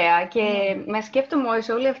 Τι ωραία, και με σκέφτομαι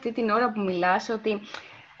σε όλη αυτή την ώρα που μιλάς ότι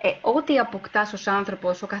ό,τι αποκτάς ως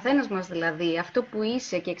άνθρωπος, ο καθένας μας δηλαδή, αυτό που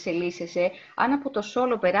είσαι και εξελίσσεσαι, αν από το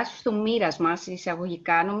solo περάσεις στο μοίρασμα,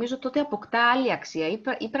 εισαγωγικά, νομίζω τότε αποκτά άλλη αξία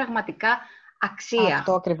ή πραγματικά αξία.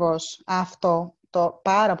 Αυτό ακριβώς. Αυτό. Το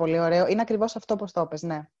πάρα πολύ ωραίο. Είναι ακριβώς αυτό που το πες,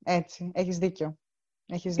 ναι. Έτσι. Έχεις δίκιο.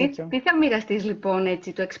 Τι θα μοιραστείς λοιπόν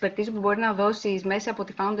έτσι, το expertise που μπορεί να δώσεις μέσα από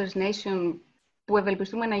τη Founders Nation, που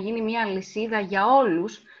ευελπιστούμε να γίνει μια αλυσίδα για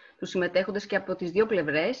όλους τους συμμετέχοντες και από τις δύο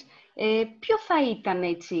πλευρές, ποιο θα ήταν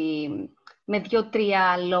έτσι με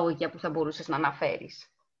 2-3 λόγια που θα μπορούσες να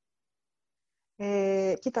αναφέρεις?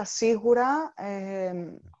 Κοίτα, σίγουρα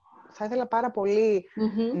θα ήθελα πάρα πολύ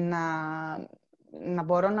να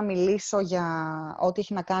μπορώ να μιλήσω για ό,τι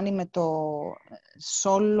έχει να κάνει με το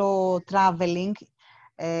solo traveling.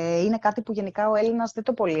 Είναι κάτι που γενικά ο Έλληνας δεν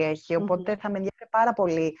το πολύ έχει, οπότε θα με ενδιαφέρει πάρα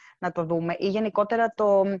πολύ να το δούμε. Ή γενικότερα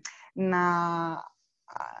το να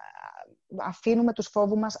αφήνουμε τους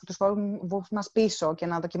φόβους μας πίσω και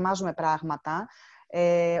να δοκιμάζουμε πράγματα.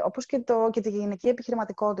 Όπως και τη γυναική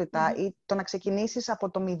επιχειρηματικότητα, ή το να ξεκινήσεις από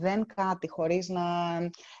το μηδέν κάτι, χωρίς να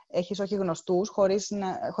έχεις όχι γνωστούς, χωρίς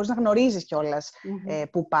να γνωρίζεις κιόλας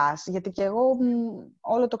που πας. Γιατί και εγώ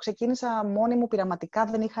όλο το ξεκίνησα μόνη μου, πειραματικά,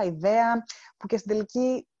 δεν είχα ιδέα, που και στην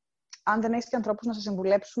τελική, αν δεν έχεις και ανθρώπους να σε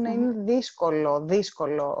συμβουλέψουν, είναι δύσκολο.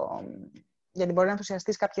 Γιατί μπορεί να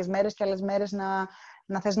ενθουσιαστείς κάποιες μέρες και άλλες μέρες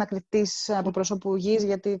να θες να κρυφτείς από πρόσωπου γης,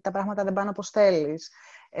 γιατί τα πράγματα δεν πάνε όπως θέλεις.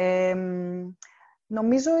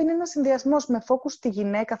 Νομίζω είναι ένας συνδυασμός με focus στη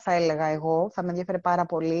γυναίκα, θα έλεγα εγώ, θα με ενδιαφέρει πάρα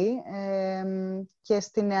πολύ, και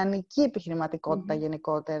στη νεανική επιχειρηματικότητα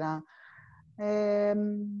γενικότερα.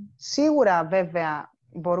 Σίγουρα, βέβαια,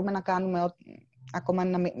 μπορούμε να κάνουμε ακόμα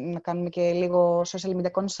να κάνουμε και λίγο social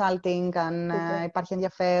media consulting, αν υπάρχει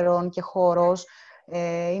ενδιαφέρον και χώρος.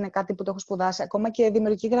 Είναι κάτι που το έχω σπουδάσει. Ακόμα και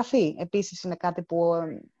δημιουργική γραφή. Επίσης είναι κάτι που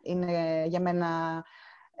είναι για μένα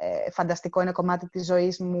φανταστικό, είναι κομμάτι της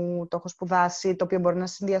ζωής μου, το έχω σπουδάσει, το οποίο μπορεί να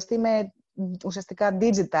συνδυαστεί με ουσιαστικά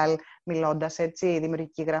digital, μιλώντας, έτσι,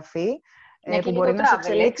 δημιουργική γραφή, που μπορεί να σε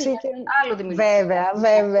εξελίξει. Άλλο δημιουργικό.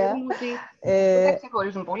 Βέβαια. Δεν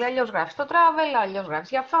ξεχωρίζουν πολύ. Αλλιώς γράφεις το travel, αλλιώς γράφεις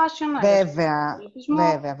για fashion, Βέβαια.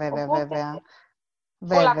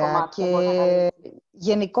 Και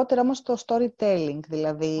γενικότερα όμως το storytelling,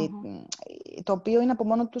 δηλαδή, το οποίο είναι από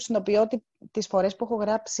μόνο του συνοποιώ ότι τις φορές που έχω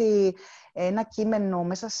γράψει ένα κείμενο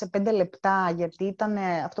μέσα σε 5 λεπτά, γιατί ήταν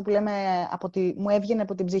αυτό που λέμε, μου έβγαινε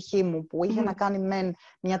από την ψυχή μου, που είχε να κάνει με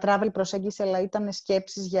μια travel προσέγγιση, αλλά ήταν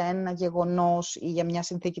σκέψεις για ένα γεγονός ή για μια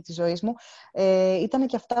συνθήκη της ζωής μου, ήταν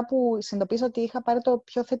και αυτά που συνειδητοποίησα ότι είχα πάρει το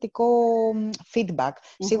πιο θετικό feedback.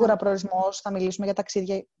 Σίγουρα προορισμός, θα μιλήσουμε για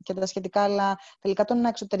ταξίδια και τα σχετικά, αλλά τελικά το να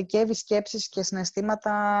εξωτερικεύει σκέψεις και συναισθήματα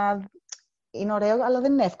είναι ωραίο, αλλά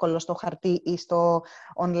δεν είναι εύκολο στο χαρτί ή στο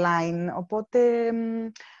online. Οπότε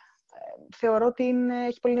θεωρώ ότι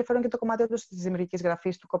έχει πολύ ενδιαφέρον και το κομμάτι της δημιουργικής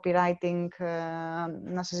γραφής, του copywriting,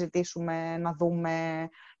 να συζητήσουμε, να δούμε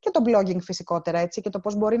και το blogging φυσικότερα, έτσι, και το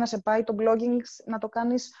πώς μπορεί να σε πάει το blogging να το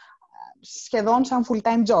κάνεις σχεδόν σαν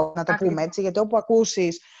full-time job, να το πούμε, έτσι, γιατί όπου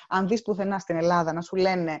ακούσεις, αν δεις πουθενά στην Ελλάδα να σου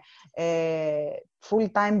λένε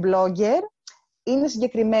full-time blogger, είναι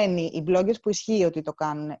συγκεκριμένοι οι bloggers που ισχύει ότι το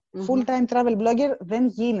κάνουν. Full-time travel blogger δεν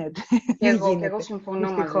γίνεται. Και εγώ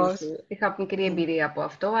συμφωνώ μαζί σου. Είχα μικρή εμπειρία από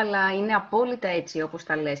αυτό, αλλά είναι απόλυτα έτσι όπως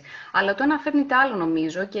τα λες. Αλλά το ένα φέρνει το άλλο,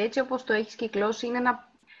 νομίζω, και έτσι όπως το έχεις κυκλώσει είναι ένα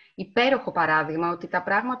υπέροχο παράδειγμα ότι τα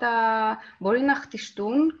πράγματα μπορεί να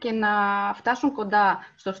χτιστούν και να φτάσουν κοντά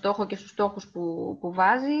στο στόχο και στους στόχους που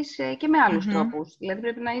βάζεις και με άλλους τρόπους. Δηλαδή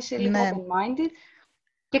πρέπει να είσαι λίγο open-minded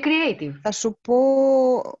και creative. Θα σου πω,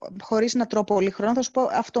 χωρίς να τρώω πολύ χρόνο, θα σου πω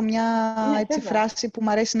αυτό μια έτσι, φράση που μου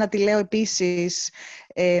αρέσει να τη λέω επίσης.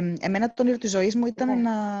 Εμένα το όνειρο της ζωής μου ήταν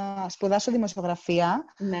να σπουδάσω δημοσιογραφία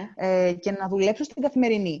και να δουλέψω στην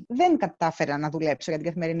Καθημερινή. Δεν κατάφερα να δουλέψω για την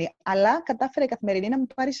Καθημερινή, αλλά κατάφερα η Καθημερινή να μου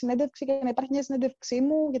πάρει συνέντευξη και να υπάρχει μια συνέντευξή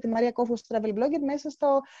μου για τη Μαρία Κόφου Travel Blogger μέσα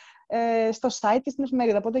στο site της στην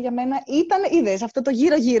εφημερίδα. Οπότε για μένα ήταν, είδες, αυτό το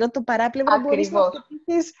γύρω-γύρω, το παράπλευρο μπορείς να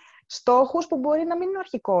πετύχεις στόχους που μπορεί να μην είναι ο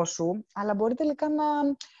αρχικός σου, αλλά μπορεί τελικά να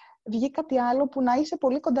βγει κάτι άλλο που να είσαι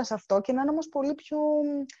πολύ κοντά σε αυτό και να είναι όμως πολύ πιο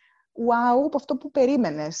wow από αυτό που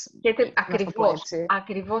περίμενες.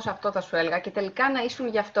 Ακριβώς αυτό θα σου έλεγα και τελικά να ήσουν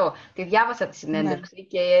γι' αυτό. Τη διάβασα τη συνέντευξη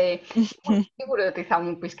και είμαι σίγουρη ότι θα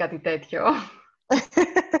μου πεις κάτι τέτοιο.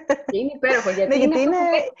 Και είναι υπέροχο, γιατί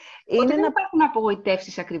δεν υπάρχουν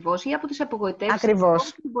απογοητεύσεις ακριβώς ή από τις απογοητεύσεις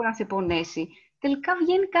που μπορεί να σε πονέσει. Τελικά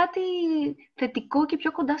βγαίνει κάτι θετικό και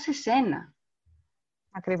πιο κοντά σε σένα.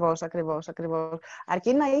 Ακριβώς.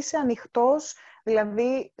 Αρκεί να είσαι ανοιχτός,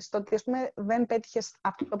 δηλαδή στο ότι ας πούμε, δεν πέτυχες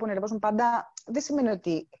αυτό που ονειρευόσουν πάντα, δεν σημαίνει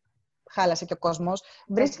ότι χάλασε και ο κόσμος.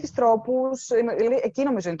 Βρίσκεις τρόπους, εκεί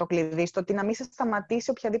νομίζω είναι το κλειδί, στο ότι να μην σε σταματήσει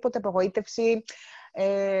οποιαδήποτε απογοήτευση,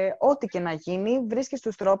 ό,τι και να γίνει, βρίσκεις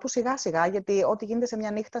τους τρόπους σιγά-σιγά, γιατί ό,τι γίνεται σε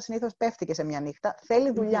μια νύχτα συνήθως πέφτει και σε μια νύχτα.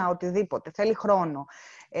 Θέλει δουλειά, οτιδήποτε, θέλει χρόνο.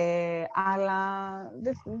 Αλλά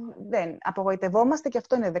δεν απογοητευόμαστε και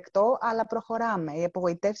αυτό είναι δεκτό, αλλά προχωράμε. Οι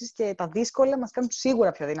απογοητεύσεις και τα δύσκολα μας κάνουν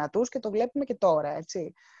σίγουρα πιο δυνατούς και το βλέπουμε και τώρα,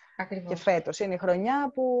 έτσι. Ακριβώς. Και φέτος είναι η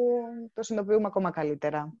χρονιά που το συνειδητοποιούμε ακόμα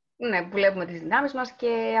καλύτερα. Ναι, βλέπουμε τις δυνάμεις μας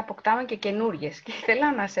και αποκτάμε και καινούριες. Και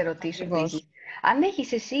θέλω να σε ρωτήσω επίσης, αν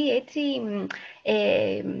έχεις εσύ έτσι,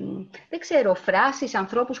 δεν ξέρω, φράσεις,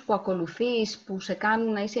 ανθρώπους που ακολουθείς, που σε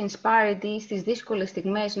κάνουν να είσαι inspired ή στις δύσκολες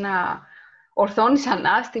στιγμές να ορθώνεις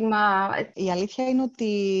ανάστημα. Η αλήθεια είναι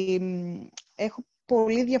ότι έχω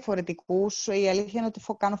πολύ διαφορετικούς. Η αλήθεια είναι ότι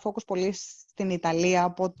κάνω focus πολύ στην Ιταλία,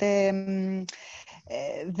 οπότε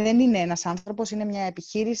δεν είναι ένας άνθρωπος, είναι μια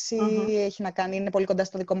επιχείρηση, έχει να κάνει, είναι πολύ κοντά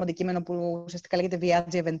στο δικό μου αντικείμενο που ουσιαστικά λέγεται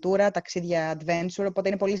Viaggi Aventura, ταξίδια adventure, οπότε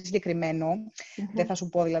είναι πολύ συγκεκριμένο. Δεν θα σου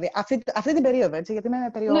πω δηλαδή, αυτή την περίοδο, έτσι, γιατί είμαι με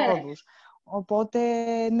περιόδους. Οπότε,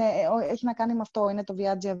 ναι, έχει να κάνει με αυτό. Είναι το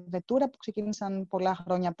Viaggi Aventura που ξεκίνησαν πολλά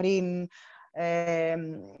χρόνια πριν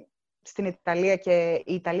στην Ιταλία, και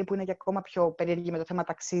οι Ιταλοί που είναι και ακόμα πιο περίεργοι με το θέμα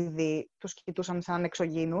ταξίδι, τους κοιτούσαν σαν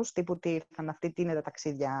εξωγήινους, τύπου τι ήρθαν αυτοί, τι είναι τα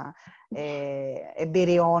ταξίδια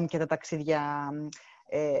εμπειριών και τα ταξίδια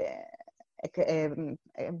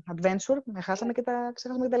adventure, ξεχάσαμε και τα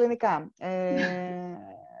ελληνικά.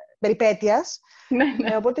 Περιπέτειας.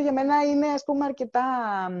 Οπότε για μένα είναι, ας πούμε, αρκετά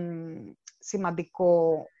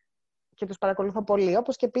σημαντικό και τους παρακολουθώ πολύ.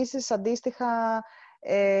 Όπως και επίσης αντίστοιχα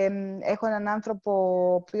έχω έναν άνθρωπο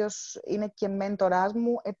ο οποίος είναι και μέντορας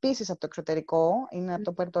μου, επίσης από το εξωτερικό, είναι από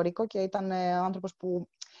το Πουερτο και ήταν ο άνθρωπος που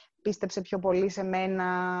πίστεψε πιο πολύ σε μένα,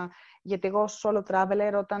 γιατί εγώ ως solo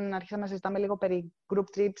traveler, όταν αρχίσαμε να συζητάμε λίγο περί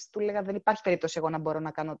group trips, του λέγα δεν υπάρχει περίπτωση εγώ να μπορώ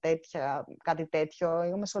να κάνω κάτι τέτοιο,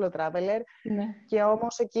 εγώ είμαι solo traveler. Και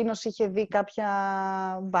όμως εκείνος είχε δει κάποια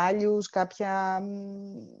values, κάποια,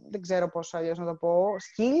 δεν ξέρω πώς αλλιώς να το πω,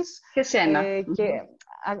 skills. Και σένα.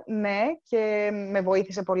 Ναι, και με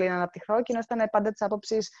βοήθησε πολύ να αναπτυχθώ, και ήταν πάντα της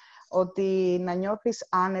άποψης ότι να νιώθεις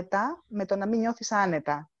άνετα με το να μην νιώθεις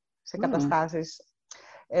άνετα σε καταστάσεις.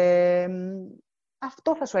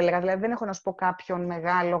 Αυτό θα σου έλεγα, δηλαδή δεν έχω να σου πω κάποιον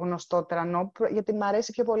μεγάλο γνωστό τρανό, γιατί μου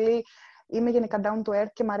αρέσει πιο πολύ, είμαι γενικά down to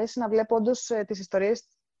earth και μου αρέσει να βλέπω όντως τις ιστορίες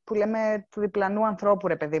που λέμε του διπλανού ανθρώπου,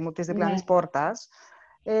 ρε παιδί μου, της διπλανής πόρτας.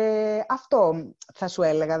 Αυτό θα σου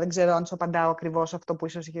έλεγα, δεν ξέρω αν σου απαντάω ακριβώς αυτό που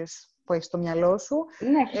ίσως που έχεις στο μυαλό σου.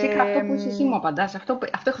 Ναι, φυσικά αυτό που είσαι εσύ μου απαντάς, αυτό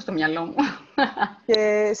έχω στο μυαλό μου.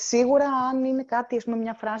 Και σίγουρα αν είναι κάτι, ας πούμε,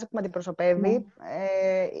 μια φράση που με αντιπροσωπεύει,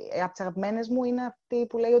 από τις αγαπημένες μου είναι αυτή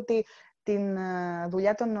που λέει ότι την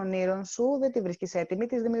δουλειά των ονείρων σου δεν τη βρίσκεις έτοιμη,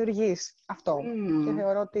 τη δημιουργείς. Αυτό. Και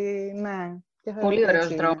θεωρώ ότι, πολύ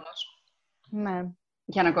ωραίος δρόμος. Ναι.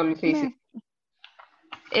 Για να ακολουθήσεις. Ναι.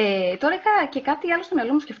 Τώρα είχα και κάτι άλλο στο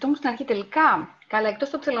μυαλό μου, σκεφτόμουν στην αρχή τελικά. Καλά, εκτός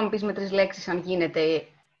το ότι θέλω να μου πεις με 3 λέξεις, αν γίνεται,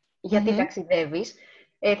 γιατί ταξιδεύεις,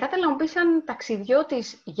 θα ήθελα να μου πεις αν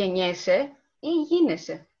ταξιδιώτης γεννιέσαι ή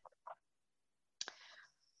γίνεσαι.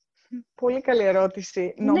 Πολύ καλή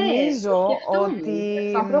ερώτηση. Ναι, το Νομίζω σκεφτόμουν. Για τους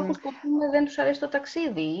ότι... ανθρώπους που, ας πούμε, δεν τους αρέσει το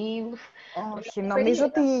ταξίδι ή το Όχι, βλέπουν νομίζω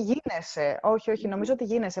περίεργα. ότι γίνεσαι. Όχι, όχι, νομίζω ότι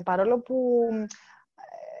γίνεσαι. Παρόλο που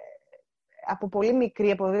από πολύ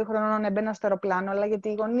μικρή, από 2 χρονών, έμπαινα στο αεροπλάνο, αλλά γιατί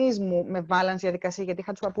οι γονείς μου με βάλαν στη διαδικασία, γιατί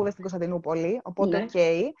είχα τους παππούδες στην Κωνσταντινούπολη. Οπότε, Ναι.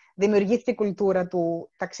 οκ, δημιουργήθηκε η κουλτούρα του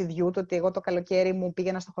ταξιδιού, το ότι εγώ το καλοκαίρι μου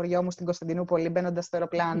πήγαινα στο χωριό μου στην Κωνσταντινούπολη, μπαίνοντας στο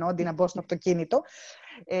αεροπλάνο, αντί να μπω στο αυτοκίνητο.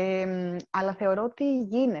 Αλλά θεωρώ ότι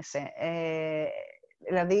γίνεσαι.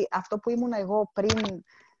 Δηλαδή, αυτό που ήμουν εγώ πριν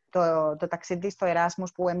το ταξίδι στο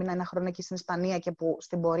Εράσμους, που έμεινα 1 χρόνο εκεί στην Ισπανία και που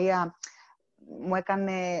στην πορεία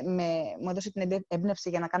μου έδωσε την έμπνευση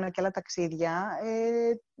για να κάνω και άλλα ταξίδια,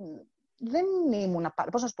 δεν ήμουνα πάντα.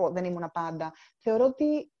 Πώς να σου πω, δεν ήμουνα πάντα. Θεωρώ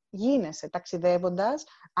ότι γίνεσαι ταξιδεύοντας,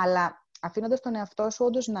 αλλά αφήνοντας τον εαυτό σου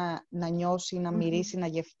όντως να νιώσει, να μυρίσει, να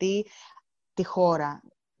γευτεί τη χώρα.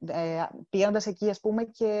 Πηγαίνοντας εκεί, ας πούμε,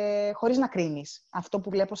 και χωρίς να κρίνεις. Αυτό που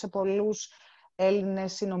βλέπω σε πολλούς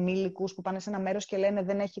Έλληνες συνομήλικους που πάνε σε ένα μέρος και λένε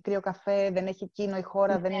δεν έχει κρύο καφέ, δεν έχει εκείνο η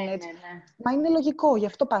χώρα, δεν είναι έτσι. Ναι. Μα είναι λογικό, γι'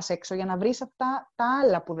 αυτό πας έξω, για να βρεις αυτά τα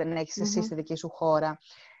άλλα που δεν έχεις εσύ στη δική σου χώρα.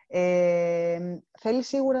 Θέλει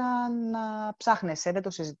σίγουρα να ψάχνεσαι, δεν το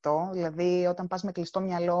συζητώ. Δηλαδή, όταν πας με κλειστό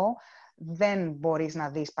μυαλό, δεν μπορείς να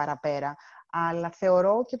δεις παραπέρα. Αλλά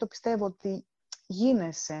θεωρώ και το πιστεύω ότι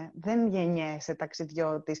γίνεσαι, δεν γεννιέσαι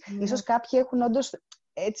ταξιδιώτης. Ίσως κάποιοι έχουν όντως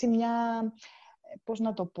έτσι μια, πώς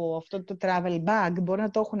να το πω, αυτό το travel bag, μπορεί να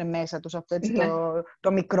το έχουν μέσα τους, αυτό έτσι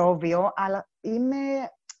το μικρόβιο, αλλά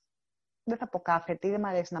δεν θα πω κάθετη, δεν μου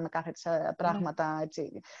αρέσει να είμαι κάθετη σε πράγματα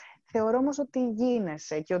έτσι. Θεωρώ όμως ότι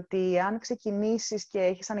γίνεσαι και ότι αν ξεκινήσεις και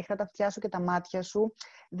έχεις ανοιχτά τα αυτιά σου και τα μάτια σου,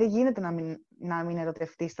 δεν γίνεται να μην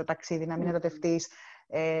ερωτευτείς το ταξίδι, να μην ερωτευτείς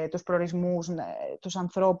τους προορισμούς, τους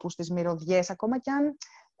ανθρώπους, τις μυρωδιές, ακόμα κι αν,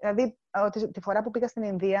 δηλαδή, τη φορά που πήγα στην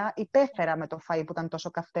Ινδία, υπέφερα με το φαΐ που ήταν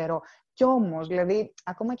τόσο καυτερό. Κι όμως, δηλαδή,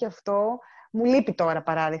 ακόμα κι αυτό μου λείπει τώρα,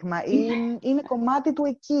 παράδειγμα. Είναι κομμάτι του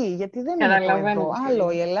εκεί, γιατί δεν είναι το εδώ.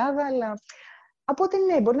 Άλλο η Ελλάδα, αλλά... Οπότε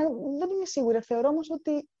ναι, δεν είμαι σίγουρη. Θεωρώ όμως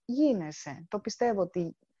ότι γίνεσαι. Το πιστεύω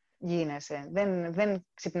ότι γίνεσαι. Δεν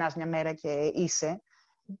ξυπνάς μια μέρα και είσαι.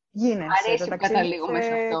 Γίνεσαι. Το Αρέσει που ταξίδι καταλήγουμε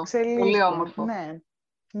σε αυτό. Πολύ εξελίσσεται. όμορφο. Ναι,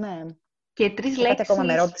 ναι. Και 3 Και κάτι ακόμα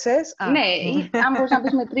με λέξεις, ρώτησες. ναι, ή αν μπορείς να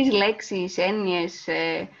πεις με 3 λέξεις, έννοιες,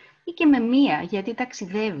 ή και με μία, γιατί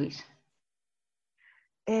ταξιδεύεις.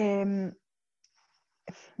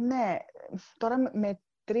 Ναι, τώρα με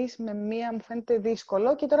 3 με 1 μου φαίνεται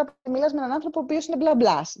δύσκολο και τώρα μιλάς με έναν άνθρωπο ο οποίος είναι μπλα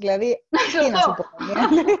μπλας. Δηλαδή, τι να σου πω.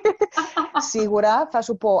 Σίγουρα θα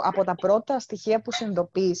σου πω, από τα πρώτα στοιχεία που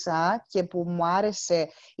συνειδητοποίησα και που μου άρεσε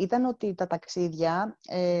ήταν ότι τα ταξίδια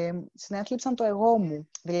συνέθλιψαν το εγώ μου.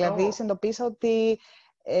 Δηλαδή, συνειδητοποίησα ότι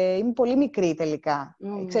είμαι πολύ μικρή τελικά.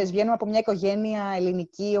 Ξέρεις, βγαίνουμε από μια οικογένεια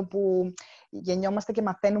ελληνική όπου γεννιόμαστε και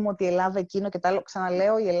μαθαίνουμε ότι η Ελλάδα εκείνο και τα άλλο.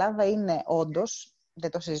 Ξαναλέω, η Ελλάδα είναι όντως,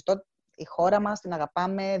 δεν το συζητώ, η χώρα μας, την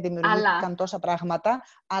αγαπάμε, δημιουργήθηκαν τόσα πράγματα,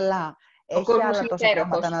 αλλά έχει άλλα τόσα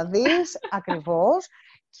πράγματα να δεις, ακριβώς,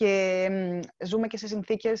 και ζούμε και σε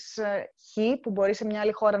συνθήκες χ, που μπορεί σε μια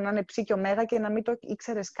άλλη χώρα να είναι ψ και ωμέγα και να μην το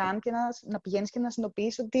ήξερες καν και να πηγαίνεις και να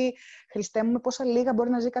συνειδητοποιείς ότι Χριστέ μου, με πόσα λίγα μπορεί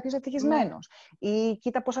να ζει κάποιος ευτυχισμένος. Ή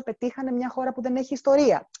κοίτα πόσα πετύχανε μια χώρα που δεν έχει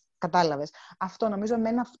ιστορία. Κατάλαβες. Αυτό, νομίζω,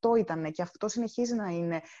 εμένα αυτό ήταν και αυτό συνεχίζει να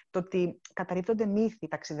είναι το ότι καταρρίπτονται μύθοι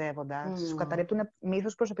ταξιδεύοντας. Σου καταρρίπτουν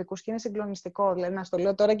μύθους προσωπικούς και είναι συγκλονιστικό. Δηλαδή, να στο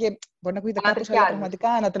λέω τώρα και μπορεί να ακούγεται κάπως, αλλά πραγματικά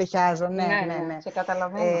ανατριχιάζω. Ναι. Σε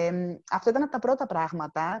καταλαβαίνω. Αυτό ήταν από τα πρώτα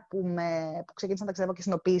πράγματα που ξεκίνησα να ταξιδεύω και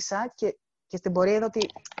συνοποίησα και στην πορεία είδα ότι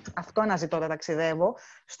αυτό αναζητώ όταν ταξιδεύω,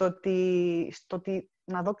 στο ότι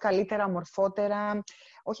να δω καλύτερα, ομορφότερα,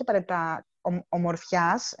 όχι απαραίτητα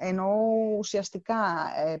ομορφιάς, εννοώ ουσιαστικά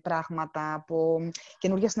πράγματα, από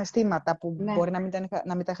καινούργια συναισθήματα που μπορεί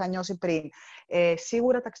να μην τα είχα νιώσει πριν.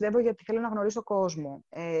 Σίγουρα ταξιδεύω γιατί θέλω να γνωρίσω κόσμο.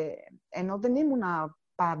 Ενώ δεν ήμουνα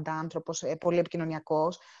πάντα άνθρωπος πολύ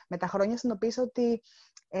επικοινωνιακός, με τα χρόνια συνειδητοποίησα ότι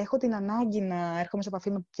έχω την ανάγκη να έρχομαι σε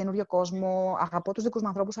επαφή με καινούριο κόσμο, αγαπώ τους δικούς μου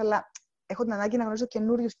ανθρώπους, αλλά έχω την ανάγκη να γνωρίζω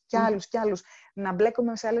καινούριους κι άλλους, να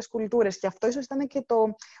μπλέκομαι σε άλλες κουλτούρες. Και αυτό ίσως ήταν και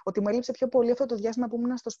το ότι μου έλειψε πιο πολύ αυτό το διάστημα που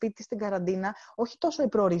ήμουν στο σπίτι στην καραντίνα, όχι τόσο οι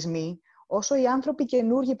προορισμοί, όσο οι άνθρωποι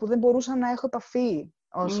καινούργοι που δεν μπορούσα να έχω επαφή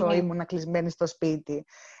όσο ήμουν κλεισμένη στο σπίτι.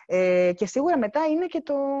 Και σίγουρα μετά είναι και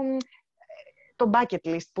το bucket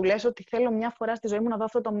list που λες ότι θέλω μια φορά στη ζωή μου να δω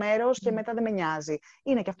αυτό το μέρος και μετά δεν με νοιάζει.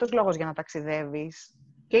 Είναι και αυτός λόγος για να ταξιδεύεις.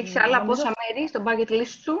 Και έχεις άλλα πόσα μέρη στο bucket list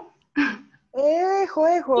σου?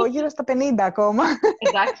 Έχω γύρω στα 50 ακόμα.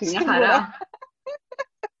 Εντάξει, μια χαρά.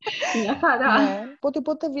 Μια χαρά. Ναι,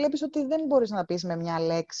 οπότε βλέπεις ότι δεν μπορείς να πεις με μια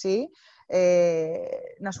λέξη,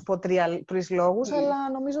 να σου πω τρεις λόγους, αλλά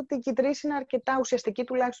νομίζω ότι και οι τρεις είναι αρκετά ουσιαστικοί,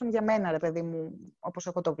 τουλάχιστον για μένα, ρε παιδί μου, όπως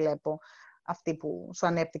εγώ το βλέπω, αυτή που σου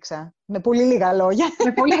ανέπτυξα. Με πολύ λίγα λόγια,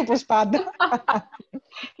 όπως πάντα.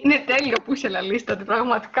 Είναι τέλειο που είσαι λαλίστα, ότι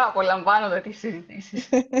πραγματικά απολαμβάνονται τις συζητήσεις.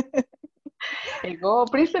 Εγώ,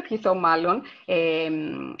 πριν σου ευχηθώ μάλλον,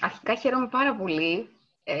 αρχικά χαίρομαι πάρα πολύ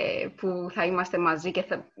που θα είμαστε μαζί και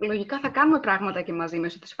λογικά θα κάνουμε πράγματα και μαζί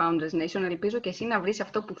μέσω της Founders Nation. Ελπίζω και εσύ να βρεις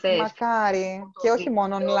αυτό που θες. Μακάρι. Και όχι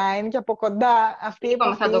μόνο online, και από κοντά. Αυτή η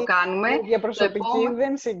Είπαμε, θα το επαφή, κάνουμε. η διαπροσωπική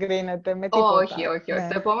δεν συγκρίνεται με τίποτα. Όχι. Ναι.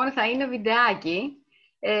 Το επόμενο θα είναι βιντεάκι.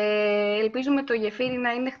 Ελπίζουμε το γεφύρι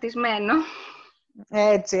να είναι χτισμένο.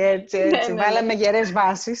 Έτσι. Ναι. Βάλαμε γερές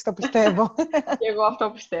βάσεις, το πιστεύω. Και εγώ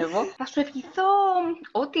αυτό πιστεύω. Θα σου ευχηθώ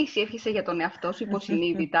ό,τι εσύ εύχεσαι για τον εαυτό σου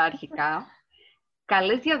υποσυνείδητα αρχικά.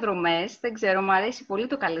 Καλές διαδρομές. Δεν ξέρω, μου αρέσει πολύ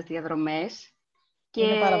το καλές διαδρομές. Και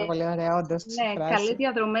Είναι πάρα πολύ ωραία, όντως, ναι, φράση. καλές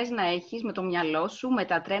διαδρομές να έχεις με το μυαλό σου, με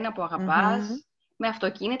τα τρένα που αγαπάς, με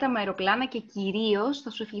αυτοκίνητα, με αεροπλάνα και κυρίως θα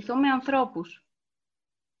σου ευχηθώ με ανθρώπους.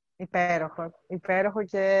 Υπέροχο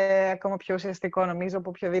και ακόμα πιο ουσιαστικό, νομίζω, από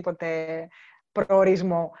οποιοδήποτε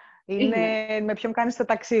προορισμό. Είναι με ποιον κάνεις το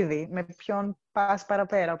ταξίδι, με ποιον πας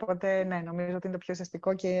παραπέρα. Οπότε, ναι, νομίζω ότι είναι το πιο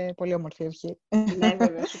ουσιαστικό και πολύ όμορφη ευχή. Ναι,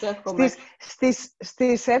 βέβαια, σου το εύχομαι.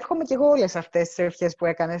 Στις εύχομαι και εγώ όλες αυτές τις ευχές που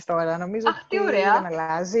έκανες τώρα. Νομίζω τι ότι ωραία. δεν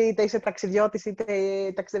αλλάζει, είτε είσαι ταξιδιώτης, είτε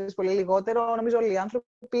ταξιδεύεις πολύ λιγότερο. Νομίζω όλοι οι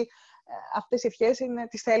άνθρωποι αυτές οι ευχές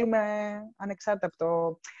τις θέλουμε ανεξάρτητα από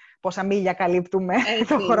το πόσα μίλια καλύπτουμε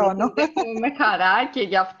το χρόνο. Με χαρά και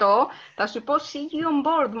γι' αυτό θα σου πω see you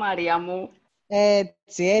on board, Μαρία μου.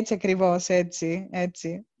 Έτσι ακριβώς, έτσι.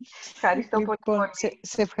 Ευχαριστώ Λοιπόν, πολύ.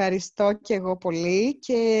 σε ευχαριστώ και εγώ πολύ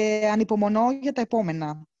και ανυπομονώ για τα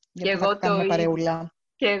επόμενα. Για που θα κάνουμε παρεούλα.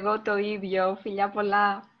 Και εγώ το ίδιο. Φιλιά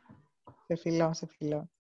πολλά. Σε φιλώ.